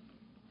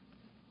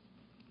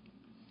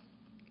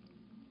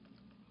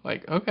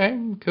 Like, okay,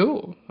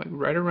 cool. Like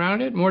right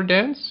around it, more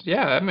dense.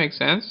 Yeah, that makes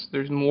sense.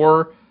 There's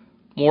more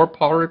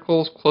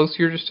particles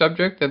closer to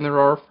subject than there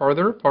are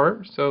farther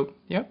apart. So,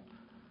 yep.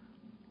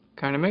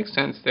 Kind of makes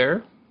sense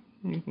there.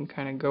 You can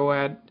kind of go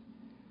at,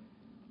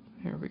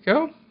 there we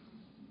go.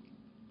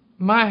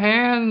 My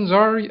hands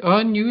are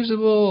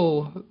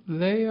unusable.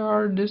 They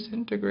are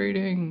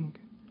disintegrating.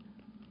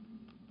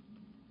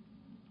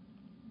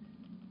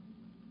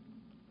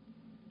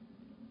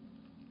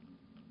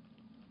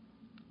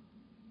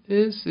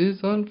 This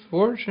is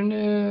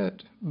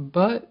unfortunate,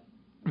 but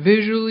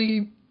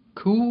visually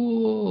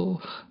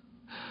cool.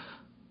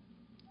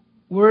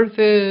 Worth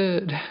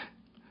it.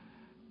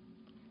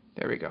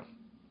 There we go.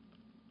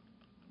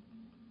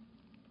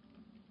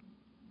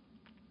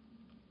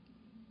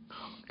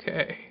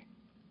 Okay.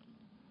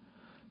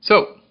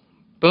 So,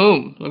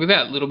 boom. Look at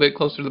that. A little bit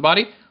closer to the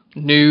body.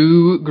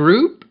 New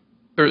group.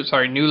 Or,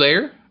 sorry, new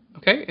layer.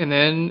 Okay. And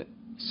then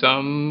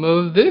some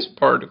of this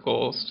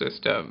particle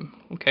system.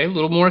 Okay. A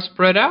little more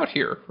spread out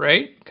here,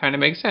 right? Kind of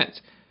makes sense.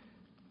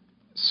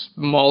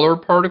 Smaller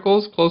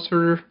particles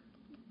closer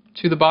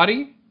to the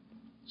body.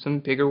 Some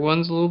bigger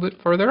ones a little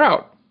bit farther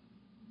out.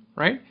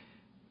 Right?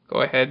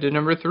 Go ahead to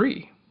number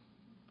 3.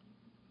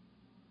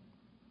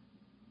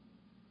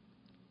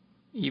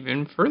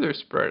 Even further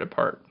spread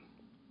apart.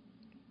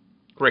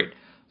 Great.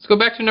 Let's go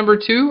back to number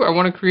 2. I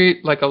want to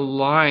create like a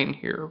line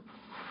here.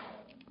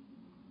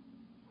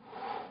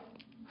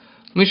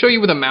 Let me show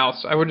you with a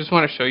mouse. I would just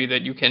want to show you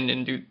that you can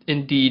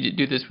indeed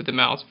do this with the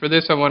mouse. For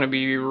this, I want to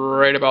be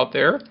right about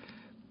there.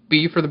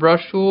 B for the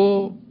brush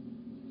tool.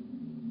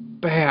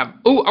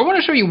 Bam. Oh, I want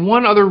to show you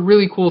one other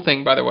really cool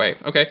thing, by the way.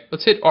 Okay,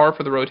 let's hit R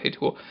for the rotate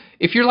tool.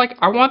 If you're like,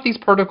 I want these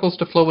particles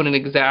to flow in an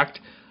exact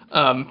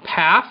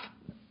path,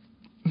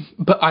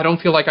 but I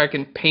don't feel like I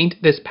can paint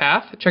this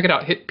path, check it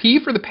out. Hit P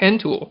for the pen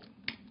tool.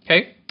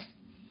 Okay,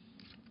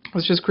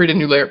 let's just create a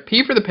new layer.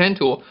 P for the pen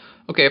tool.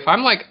 Okay, if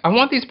I'm like, I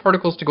want these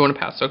particles to go in a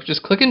path, so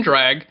just click and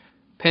drag.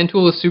 Pen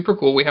tool is super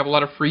cool. We have a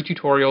lot of free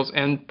tutorials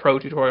and pro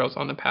tutorials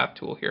on the path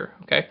tool here.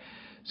 Okay,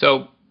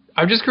 so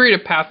I've just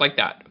created a path like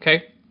that.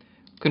 Okay,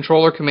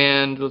 controller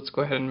command. Let's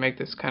go ahead and make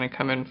this kind of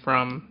come in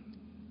from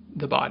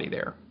the body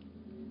there.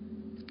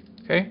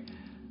 Okay,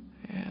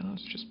 and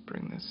let's just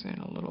bring this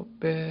in a little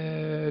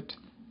bit.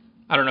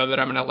 I don't know that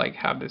I'm gonna like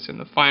have this in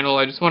the final.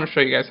 I just want to show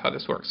you guys how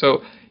this works.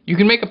 So you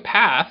can make a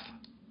path,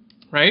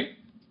 right?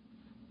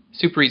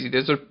 Super easy.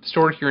 Those are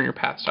stored here in your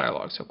paths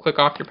dialog. So click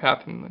off your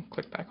path and then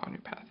click back on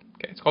your path.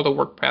 Okay, it's called a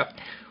work path.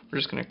 We're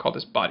just gonna call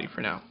this body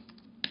for now.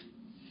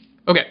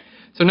 Okay,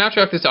 so now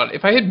check this out.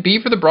 If I hit B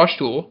for the brush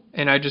tool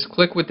and I just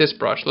click with this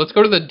brush, let's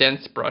go to the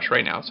dense brush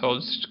right now. So I'll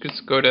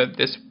just go to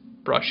this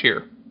brush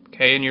here.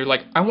 Okay, and you're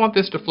like, I want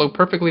this to flow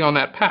perfectly on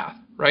that path,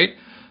 right?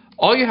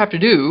 All you have to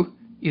do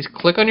is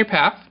click on your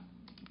path.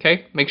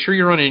 Okay, make sure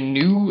you're on a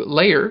new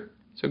layer.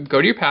 So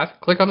go to your path,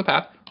 click on the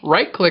path,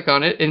 right click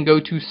on it, and go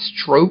to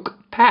stroke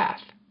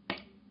path.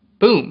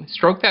 Boom,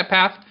 stroke that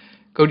path,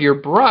 go to your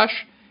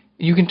brush,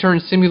 and you can turn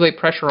simulate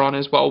pressure on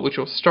as well, which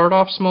will start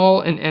off small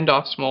and end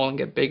off small and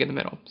get big in the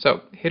middle. So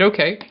hit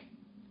OK,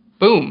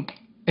 boom,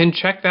 and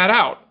check that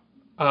out.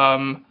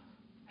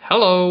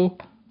 Hello,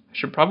 I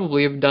should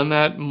probably have done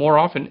that more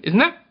often. Isn't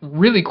that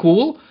really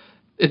cool?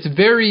 It's a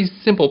very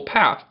simple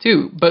path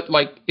too, but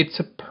like it's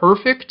a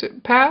perfect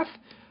path.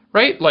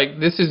 Right? Like,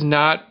 this is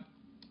not...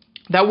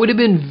 That would have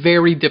been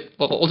very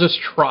difficult. I'll just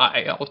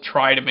try. I'll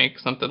try to make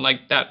something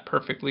like that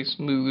perfectly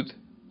smooth.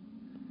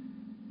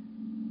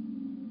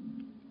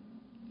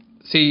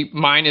 See,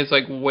 mine is,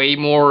 like, way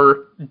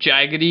more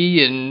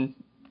jaggedy, and,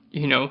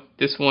 you know,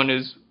 this one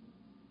is...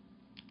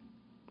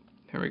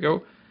 There we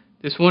go.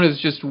 This one is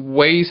just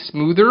way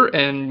smoother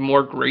and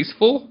more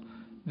graceful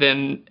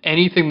than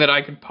anything that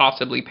I could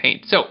possibly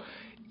paint. So,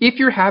 if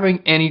you're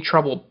having any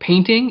trouble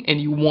painting and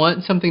you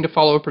want something to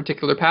follow a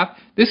particular path,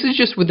 this is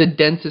just with the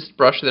densest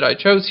brush that I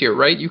chose here,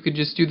 right? You could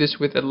just do this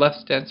with a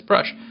less dense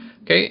brush,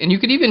 okay? And you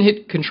could even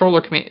hit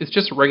Controller Command, it's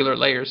just a regular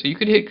layer, so you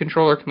could hit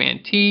Controller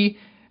Command T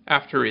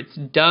after it's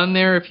done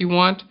there if you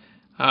want.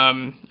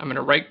 I'm going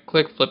to right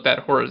click, flip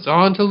that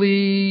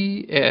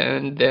horizontally,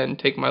 and then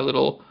take my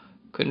little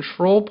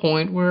control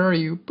point. Where are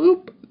you?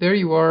 Boop, there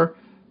you are.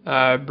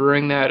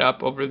 Bring that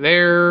up over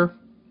there,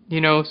 you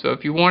know, so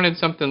if you wanted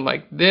something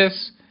like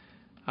this,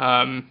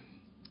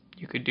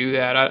 you could do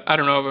that. I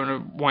don't know if I'm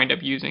going to wind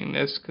up using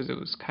this because it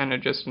was kind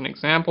of just an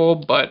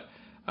example, but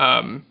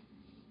I'm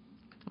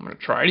going to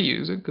try to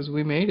use it because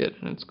we made it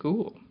and it's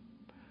cool.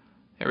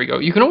 There we go.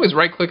 You can always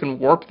right click and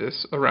warp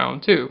this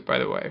around too, by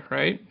the way,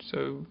 right?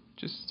 So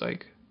just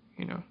like,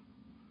 you know,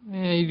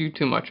 you do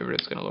too much of it,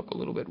 it's going to look a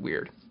little bit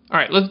weird. All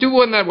right, let's do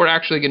one that we're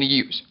actually going to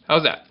use.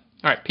 How's that?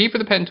 All right, P for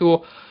the pen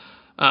tool,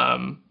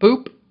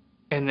 boop,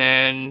 and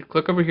then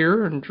click over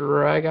here and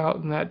drag out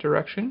in that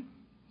direction.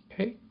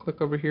 Okay,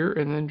 click over here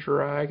and then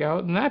drag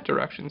out in that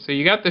direction. So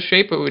you got the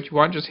shape of what you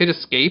want, just hit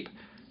escape,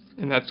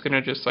 and that's going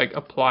to just like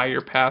apply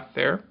your path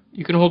there.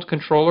 You can hold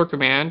Control or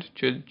Command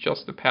to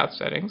adjust the path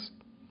settings.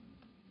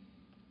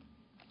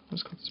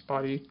 Let's call this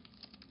body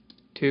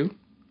 2.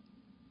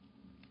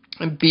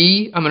 And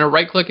B, I'm going to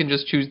right click and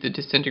just choose the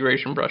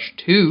disintegration brush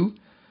 2.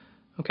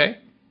 Okay,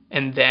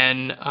 and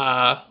then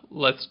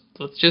let's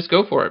just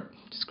go for it.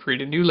 Just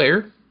create a new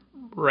layer,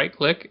 right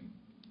click,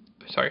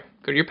 sorry,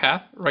 go to your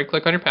path, right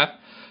click on your path,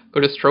 go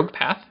to stroke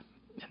path,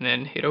 and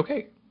then hit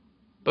OK.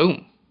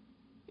 Boom.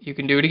 You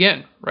can do it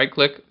again. Right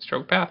click,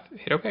 stroke path,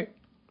 hit OK.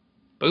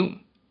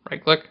 Boom.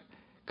 Right click.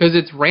 Because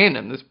it's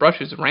random. This brush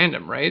is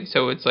random, right?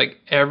 So it's like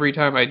every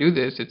time I do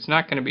this, it's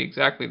not going to be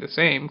exactly the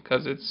same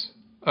because it's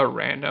a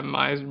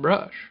randomized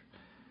brush.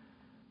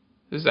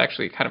 This is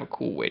actually kind of a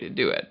cool way to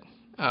do it.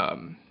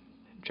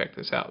 Check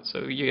this out.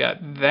 So you got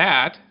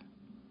that.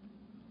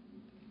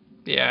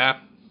 Yeah,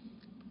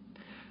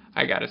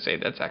 I gotta say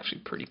that's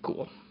actually pretty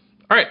cool.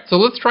 Alright, so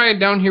let's try it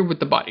down here with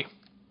the body.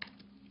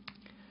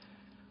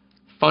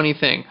 Funny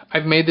thing,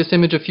 I've made this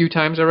image a few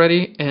times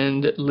already,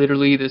 and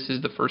literally this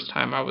is the first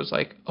time I was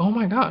like, oh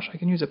my gosh, I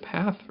can use a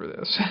path for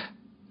this.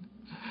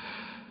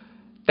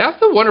 That's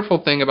the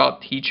wonderful thing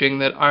about teaching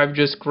that I've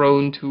just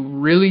grown to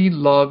really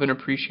love and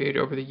appreciate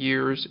over the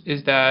years,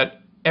 is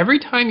that every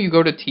time you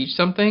go to teach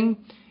something,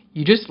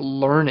 you just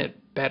learn it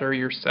better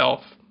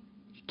yourself.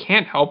 You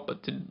can't help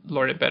but to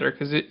learn it better,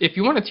 because if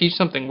you want to teach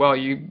something well,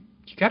 you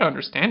got to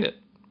understand it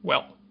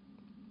well.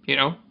 You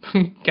know,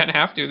 you kind of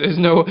have to. There's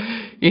no,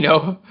 you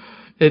know,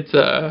 it's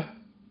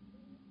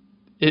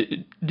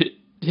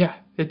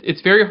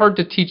it's very hard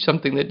to teach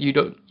something that you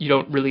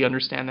don't really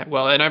understand that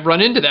well. And I've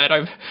run into that.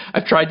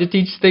 I've tried to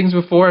teach things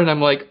before, and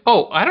I'm like,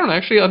 oh, I don't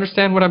actually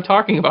understand what I'm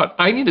talking about.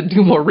 I need to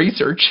do more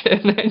research,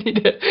 and I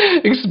need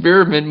to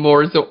experiment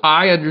more so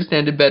I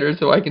understand it better,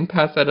 so I can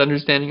pass that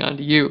understanding on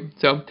to you.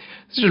 So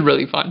this is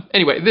really fun.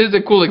 Anyway, this is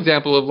a cool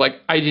example of like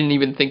I didn't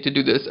even think to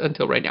do this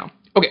until right now.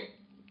 Okay,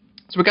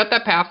 so we got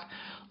that path.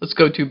 Let's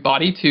go to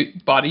body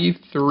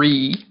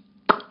 3.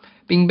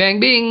 Bing, bang,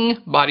 bing.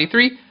 Body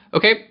 3.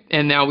 Okay,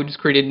 and now we just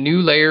created a new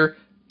layer.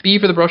 B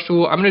for the brush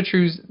tool. I'm going to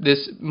choose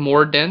this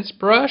more dense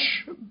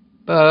brush,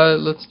 but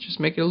let's just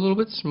make it a little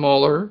bit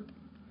smaller.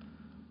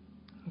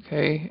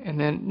 Okay, and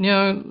then,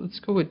 let's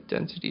go with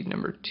density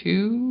number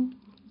 2.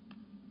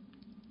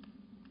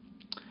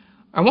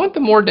 I want the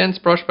more dense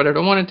brush, but I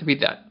don't want it to be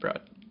that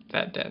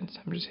dense.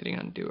 I'm just hitting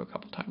undo a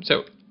couple times.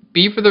 So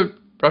B for the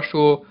brush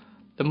tool,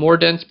 the more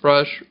dense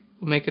brush,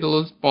 we'll make it a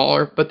little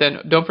smaller, but then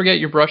don't forget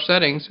your brush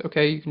settings.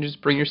 Okay, you can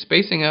just bring your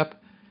spacing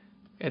up,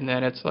 and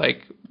then it's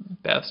like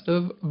best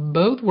of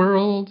both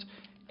worlds.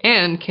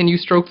 And can you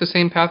stroke the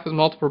same path with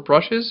multiple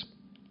brushes?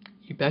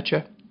 You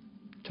betcha.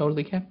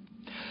 Totally can.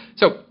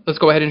 So let's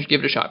go ahead and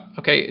give it a shot.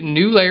 Okay,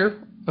 new layer.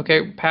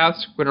 Okay,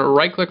 paths. We're going to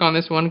right click on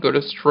this one, go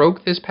to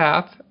stroke this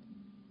path.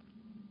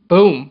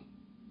 Boom.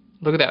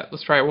 Look at that.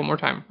 Let's try it one more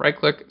time. Right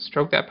click,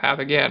 stroke that path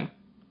again.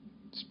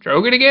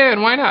 Stroke it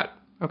again. Why not?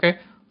 Okay,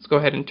 let's go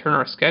ahead and turn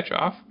our sketch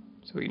off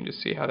so we can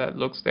just see how that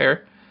looks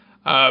there.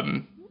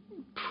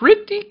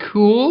 Pretty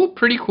cool,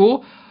 pretty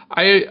cool.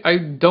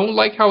 I don't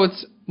like how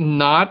it's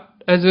not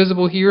as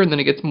visible here, and then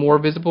it gets more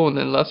visible and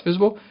then less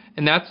visible,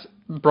 and that's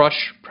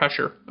brush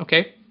pressure.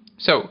 Okay,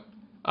 so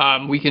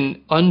we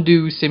can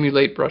undo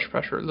simulate brush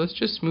pressure. Let's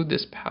just smooth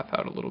this path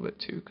out a little bit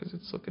too, because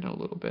it's looking a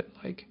little bit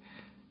like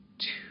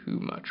too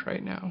much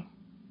right now.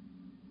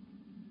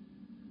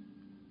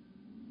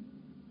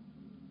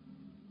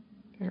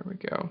 There we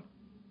go.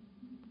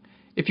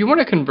 If you want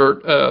to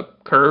convert a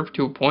curve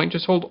to a point,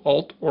 just hold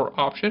Alt or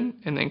Option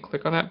and then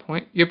click on that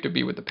point. You have to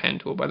be with the pen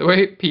tool, by the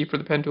way. P for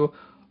the pen tool,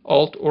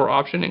 Alt or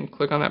Option, and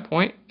click on that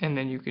point, and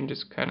then you can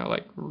just kind of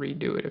like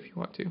redo it if you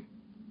want to.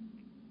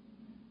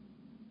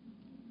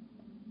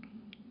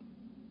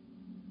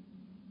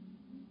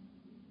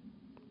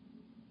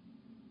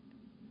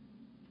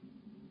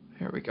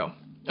 There we go.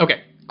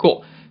 Okay,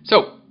 cool.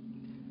 So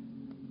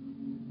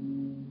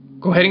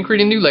go ahead and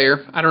create a new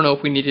layer. I don't know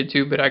if we needed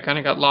to, but I kind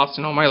of got lost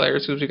in all my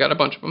layers because we got a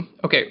bunch of them.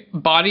 Okay,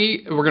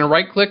 body, we're going to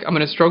right click. I'm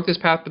going to stroke this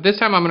path, but this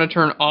time I'm going to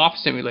turn off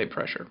simulate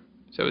pressure.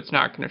 So it's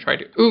not going to try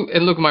to, ooh,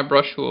 and look at my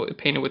brush tool. It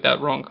painted with that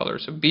wrong color.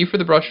 So B for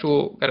the brush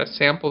tool, got to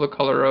sample the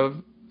color of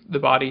the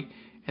body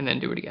and then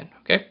do it again.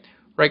 Okay,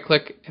 right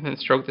click and then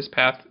stroke this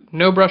path.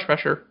 No brush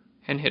pressure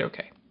and hit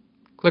OK.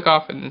 Click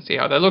off and then see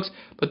how that looks.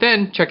 But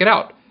then check it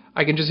out.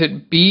 I can just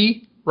hit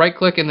B, right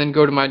click, and then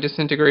go to my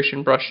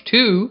disintegration brush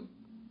 2.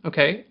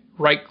 Okay,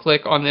 right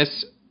click on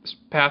this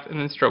path and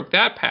then stroke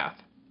that path.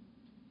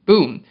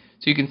 Boom.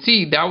 So you can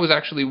see that was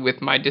actually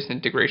with my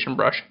disintegration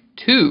brush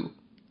 2.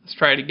 Let's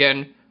try it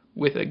again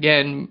with,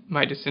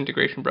 my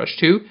disintegration brush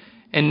 2.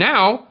 And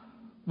now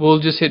we'll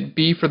just hit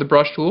B for the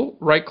brush tool,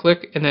 right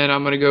click, and then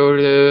I'm going to go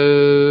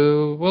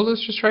to, well,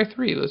 let's just try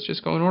 3. Let's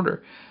just go in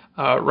order.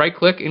 Right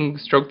click and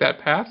stroke that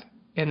path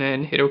and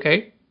then hit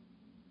OK.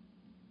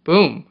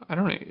 Boom. I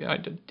don't know.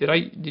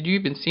 Did you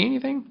even see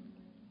anything?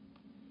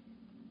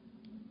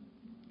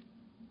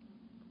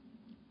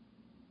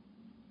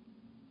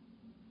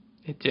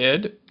 It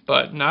did,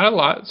 but not a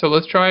lot. So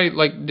let's try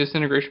like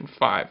disintegration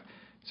 5.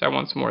 So I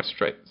want some more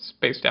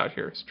spaced out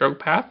here. Stroke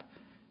path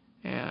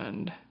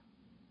and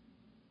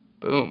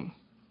boom.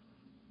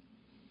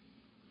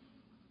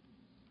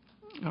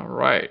 All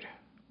right.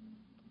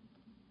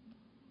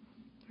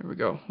 There we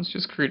go. Let's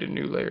just create a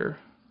new layer.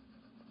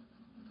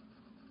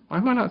 Why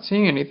am I not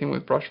seeing anything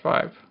with brush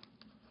 5?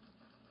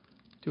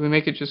 Do we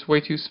make it just way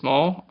too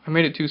small? I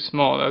made it too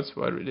small. That's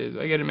what it is.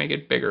 I got to make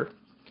it bigger.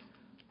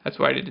 That's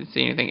why I didn't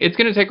see anything. It's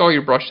going to take all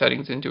your brush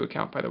settings into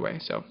account, by the way,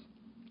 so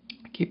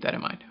keep that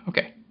in mind.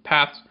 Okay,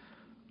 paths,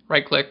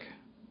 right click,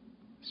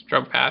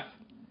 stroke path,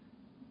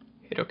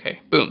 hit OK.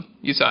 Boom,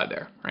 you saw it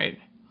there, right?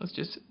 Let's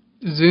just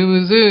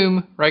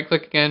zoom, right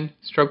click again,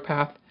 stroke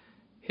path,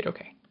 hit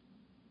OK.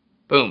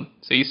 Boom.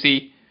 So you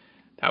see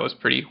That was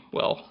pretty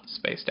well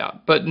spaced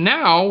out. But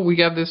now we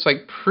got this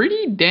like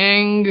pretty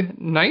dang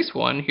nice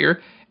one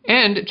here.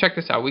 And check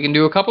this out. We can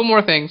do a couple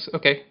more things.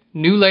 Okay,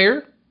 new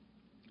layer.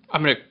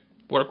 I'm going to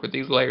work with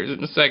these layers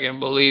in a second,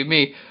 believe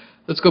me.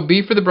 Let's go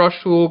B for the brush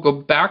tool, go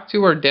back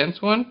to our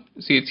dense one.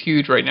 See, it's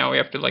huge right now. We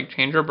have to like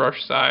change our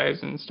brush size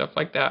and stuff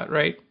like that,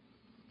 right?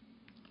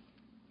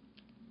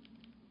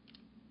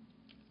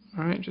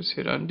 All right, just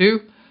hit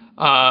undo.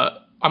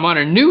 I'm on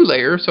a new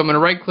layer, so I'm going to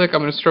right click. I'm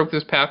going to stroke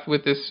this path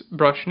with this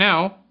brush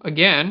now.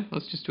 Again,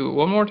 let's just do it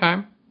one more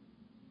time.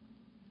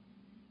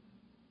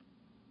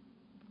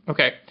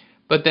 Okay,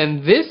 but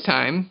then this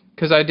time,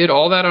 because I did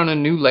all that on a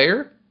new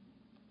layer,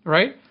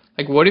 right?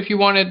 Like, what if you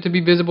want it to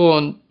be visible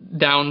and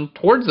down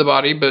towards the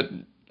body, but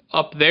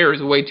up there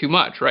is way too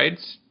much, right?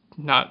 It's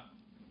not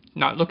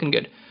looking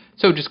good.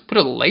 So just put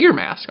a layer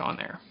mask on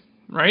there,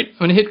 right? I'm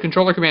going to hit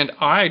Controller Command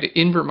I to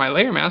invert my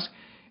layer mask,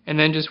 and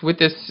then just with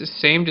this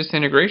same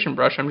disintegration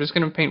brush, I'm just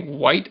going to paint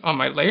white on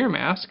my layer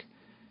mask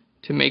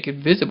to make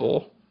it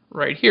visible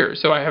right here.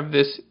 So I have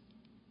this,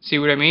 see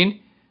what I mean?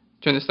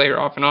 Turn this layer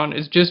off and on,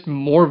 is just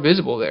more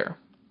visible there,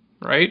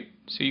 right?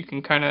 So you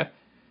can kind of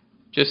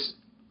just,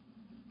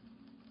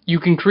 you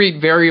can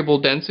create variable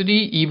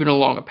density even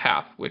along a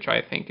path, which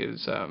I think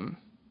is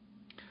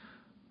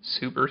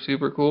super,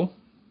 super cool,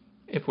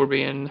 if we're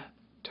being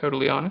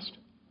totally honest.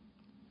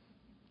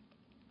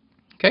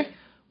 Okay,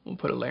 we'll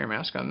put a layer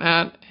mask on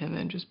that, and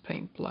then just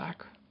paint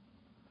black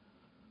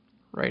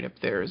right up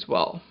there as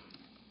well.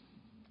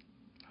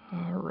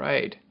 All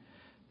right,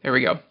 there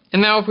we go.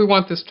 And now if we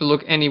want this to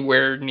look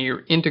anywhere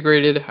near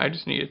integrated, I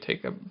just need to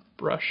take a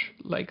brush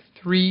like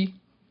 3.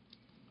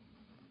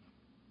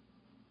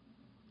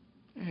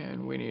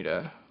 And we need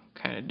to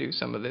kind of do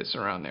some of this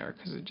around there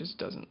because it just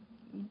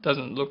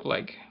doesn't look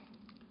like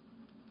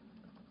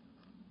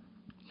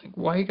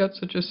why you got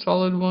such a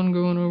solid one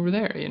going over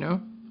there, you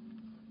know?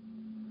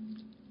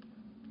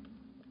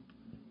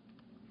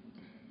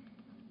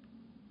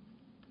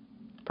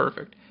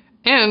 Perfect.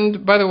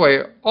 And by the way,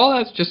 all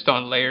that's just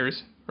on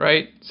layers,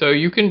 right? So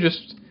you can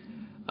just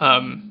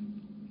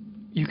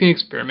you can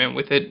experiment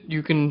with it.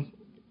 You can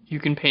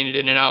paint it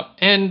in and out.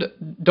 And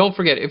don't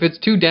forget, if it's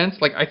too dense,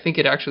 like I think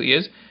it actually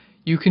is,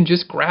 you can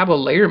just grab a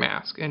layer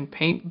mask and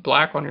paint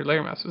black on your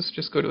layer mask. Let's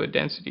just go to a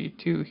density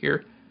 2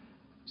 here.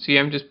 See,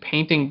 I'm just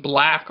painting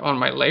black on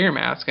my layer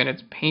mask, and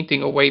it's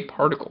painting away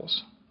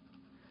particles.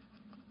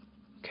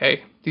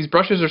 Okay, these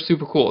brushes are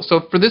super cool.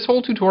 So for this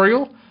whole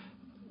tutorial,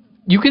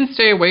 you can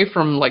stay away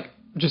from like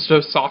just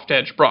a soft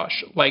edge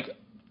brush. Like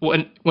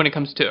when it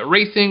comes to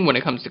erasing, when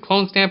it comes to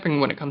clone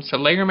stamping, when it comes to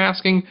layer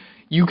masking,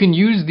 you can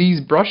use these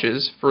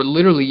brushes for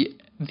literally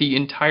the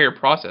entire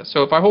process.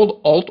 So if I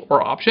hold Alt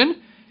or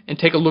Option and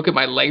take a look at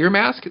my layer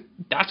mask,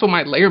 that's what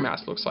my layer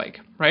mask looks like,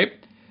 right?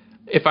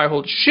 If I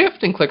hold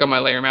Shift and click on my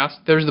layer mask,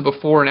 there's the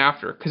before and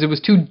after, because it was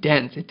too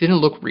dense. It didn't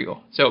look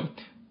real. So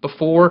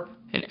before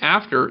and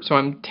after, so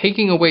I'm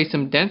taking away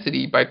some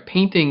density by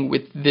painting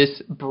with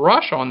this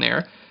brush on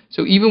there.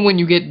 So even when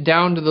you get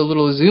down to the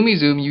little zoomy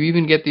zoom, you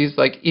even get these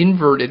like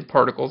inverted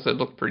particles that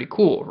look pretty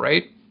cool,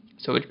 right?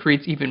 So it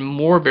creates even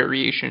more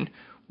variation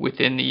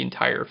within the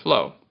entire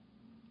flow.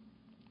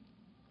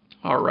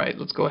 All right,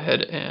 let's go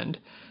ahead and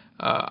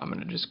I'm going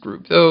to just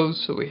group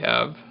those. So we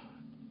have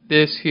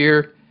this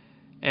here,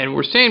 and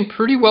we're staying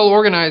pretty well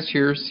organized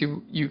here.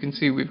 So you can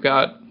see we've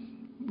got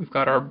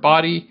our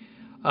body.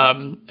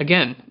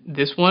 Again,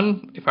 this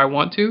one, if I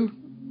want to,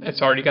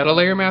 it's already got a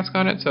layer mask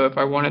on it. So if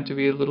I want it to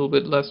be a little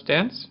bit less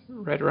dense,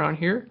 right around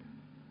here,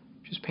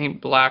 just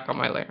paint black on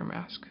my layer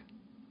mask.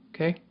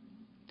 Okay.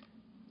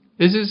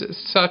 This is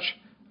such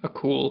a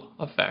cool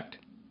effect.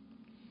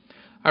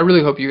 I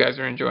really hope you guys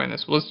are enjoying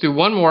this. Well, let's do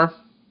one more.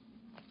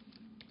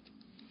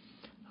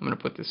 I'm going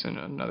to put this in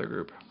another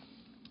group.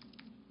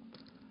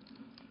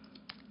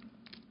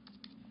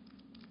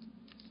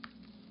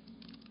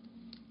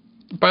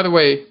 By the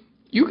way,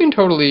 you can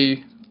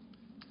totally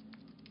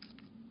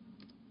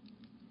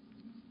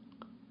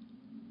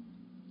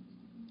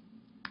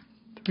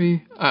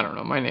I don't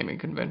know, my naming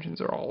conventions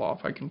are all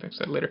off. I can fix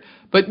that later.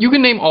 But you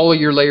can name all of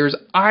your layers.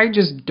 I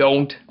just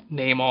don't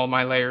name all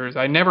my layers.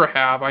 I never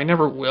have. I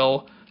never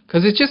will.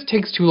 Because it just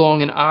takes too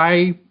long. And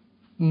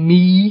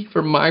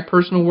for my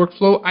personal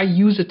workflow, I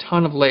use a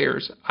ton of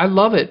layers. I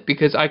love it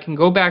because I can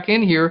go back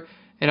in here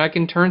and I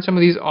can turn some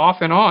of these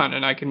off and on.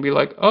 And I can be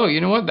like, oh, you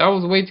know what? That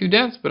was way too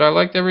dense. But I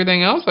liked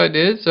everything else I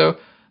did. So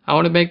I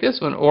want to make this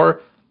one.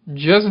 Or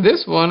just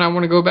this one, I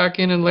want to go back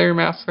in and layer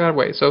mask that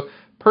way. So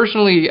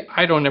personally,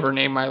 I don't ever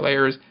name my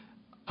layers,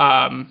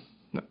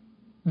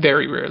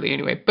 very rarely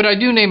anyway. But I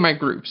do name my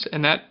groups,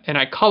 and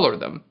I color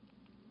them,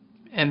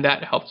 and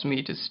that helps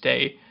me to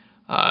stay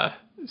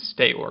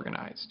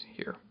organized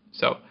here.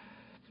 So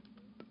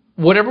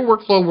whatever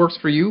workflow works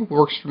for you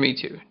works for me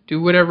too.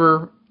 Do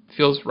whatever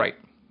feels right.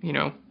 You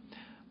know,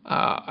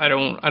 I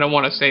don't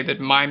want to say that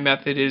my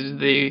method is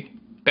the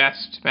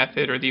best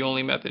method or the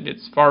only method.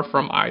 It's far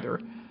from either.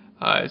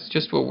 It's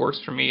just what works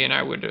for me, and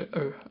I would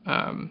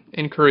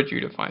encourage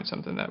you to find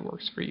something that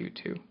works for you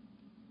too.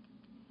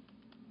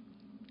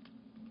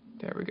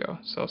 There we go.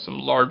 So some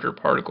larger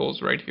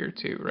particles right here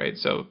too, right?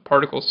 So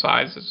particle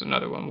size is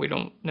another one. We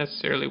don't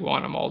necessarily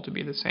want them all to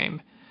be the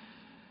same.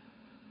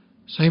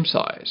 Same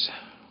size.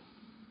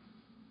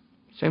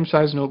 Same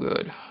size, no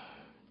good.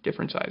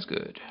 Different size,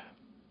 good.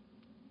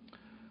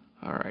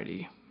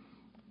 Alrighty.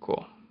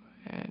 Cool.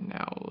 And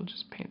now we'll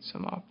just paint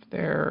some up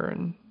there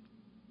and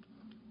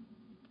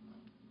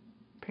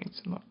paint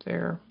some up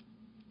there.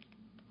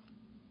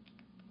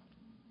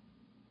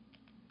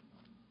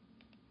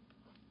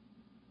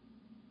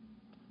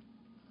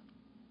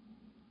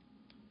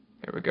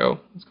 There we go.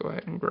 Let's go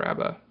ahead and grab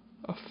a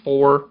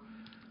 4,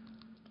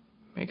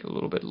 make it a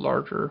little bit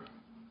larger,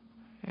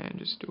 and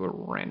just do a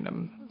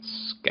random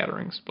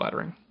scattering,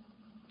 splattering.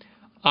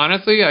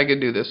 Honestly, I could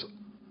do this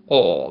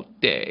all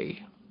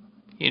day,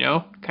 you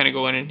know, kind of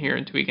going in here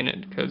and tweaking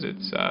it because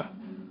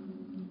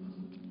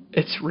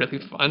it's really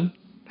fun.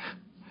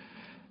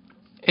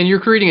 And you're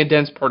creating a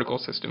dense particle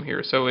system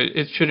here, so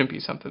it shouldn't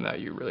be something that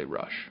you really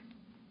rush.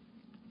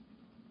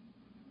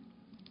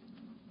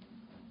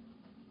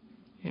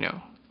 You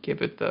know,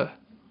 give it the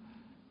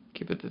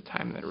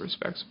time that it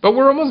respects. But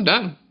we're almost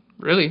done,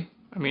 really.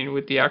 I mean,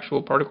 with the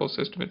actual particle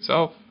system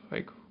itself,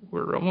 like,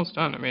 we're almost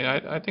done. I mean,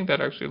 I think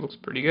that actually looks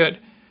pretty good.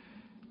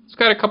 It's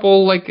got a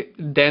couple, like,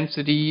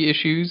 density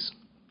issues.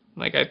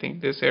 Like, I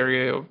think this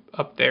area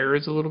up there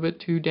is a little bit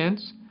too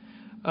dense.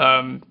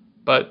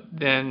 But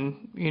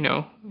then, you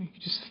know, you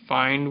just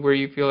find where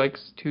you feel like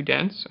it's too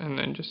dense and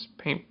then just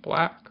paint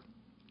black.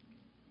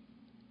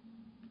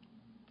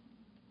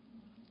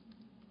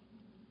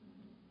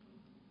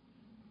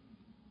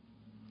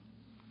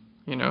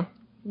 You know,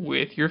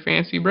 with your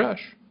fancy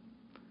brush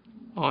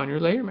on your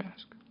layer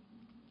mask.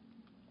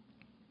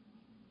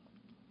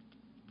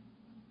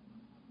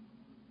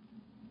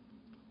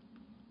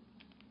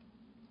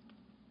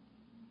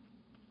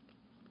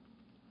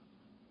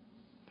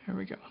 There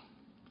we go.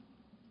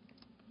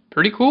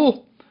 Pretty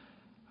cool.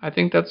 I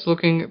think that's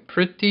looking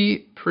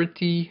pretty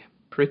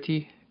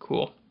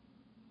cool.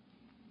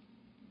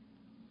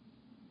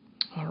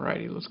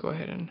 Alrighty, let's go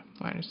ahead and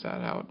minus that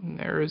out. And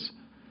there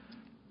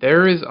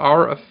is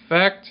our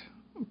effect.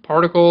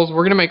 Particles,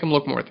 we're going to make them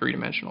look more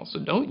three-dimensional, so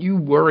don't you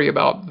worry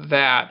about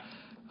that.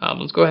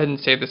 Let's go ahead and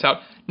save this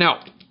out.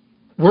 Now,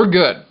 we're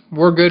good.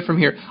 We're good from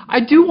here. I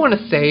do want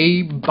to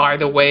say, by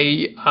the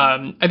way,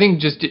 I think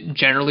just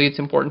generally it's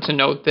important to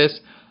note this.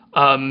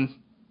 I'm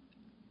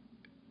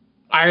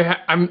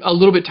a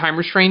little bit time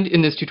restrained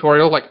in this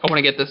tutorial. Like, I want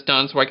to get this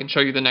done so I can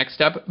show you the next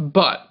step.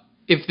 But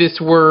if this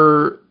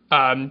were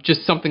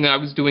just something that I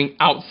was doing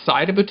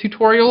outside of a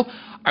tutorial,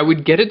 I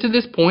would get it to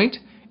this point,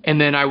 and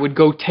then I would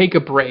go take a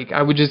break.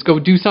 I would just go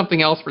do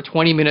something else for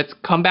 20 minutes,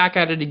 come back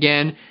at it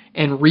again,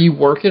 and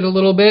rework it a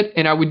little bit.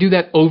 And I would do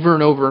that over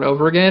and over and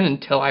over again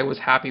until I was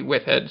happy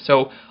with it.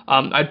 So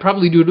I'd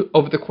probably do it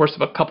over the course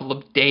of a couple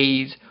of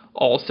days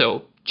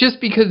also,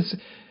 just because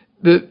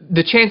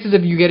the chances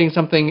of you getting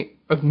something,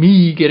 of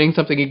me getting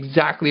something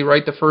exactly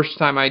right the first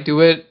time I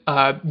do it,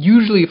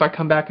 usually if I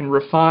come back and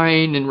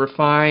refine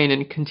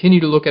and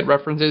continue to look at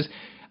references,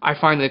 I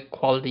find the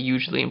quality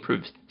usually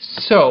improves.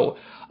 So,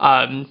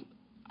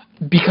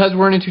 because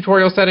we're in a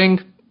tutorial setting,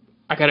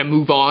 I gotta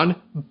move on.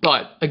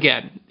 But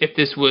again, if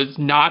this was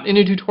not in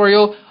a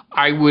tutorial,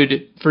 I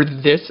would, for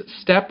this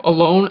step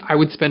alone, I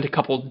would spend a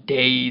couple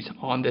days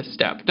on this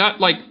step.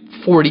 Not like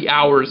 40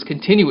 hours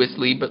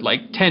continuously, but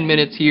like 10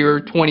 minutes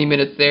here, 20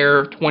 minutes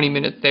there, 20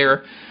 minutes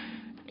there,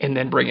 and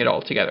then bring it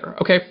all together.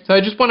 Okay, so I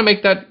just want to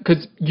make that,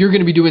 because you're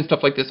going to be doing stuff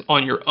like this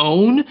on your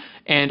own,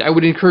 and I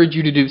would encourage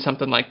you to do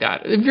something like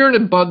that. If you're in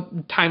a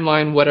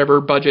timeline,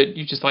 whatever, budget,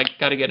 you just like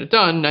got to get it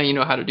done, now you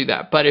know how to do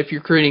that. But if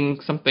you're creating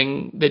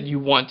something that you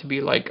want to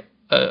be like,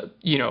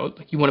 you know,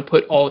 like you want to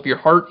put all of your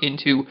heart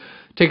into,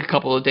 take a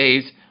couple of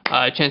days,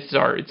 chances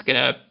are it's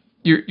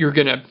you're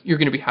gonna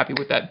be happy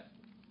with that.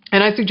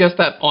 And I suggest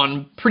that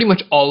on pretty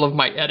much all of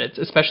my edits,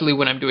 especially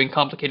when I'm doing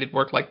complicated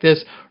work like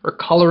this, or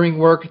coloring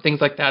work, things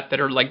like that, that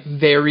are like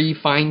very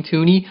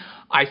fine-tuny.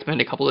 I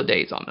spend a couple of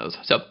days on those.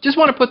 So just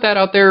want to put that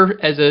out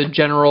there as a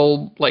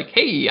general, like,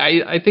 hey,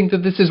 I think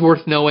that this is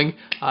worth knowing.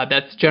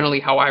 That's generally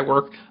how I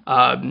work.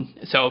 And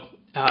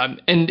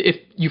if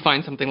you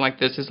find something like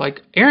this is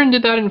like, Aaron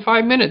did that in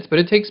 5 minutes, but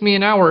it takes me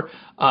an hour.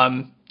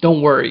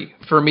 Don't worry.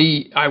 For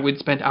me, I would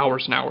spend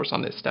hours and hours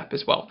on this step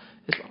as well.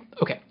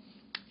 Okay,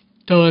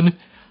 done.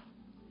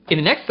 In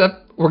the next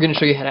step, we're going to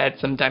show you how to add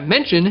some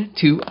dimension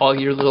to all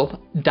your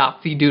little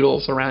dotsy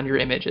doodles around your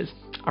images.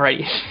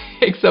 Alrighty,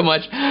 thanks so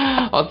much.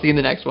 I'll see you in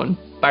the next one.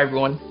 Bye,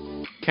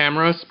 everyone.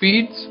 Camera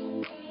speeds,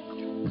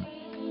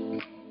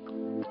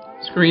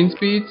 screen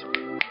speeds,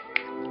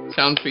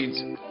 sound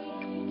speeds.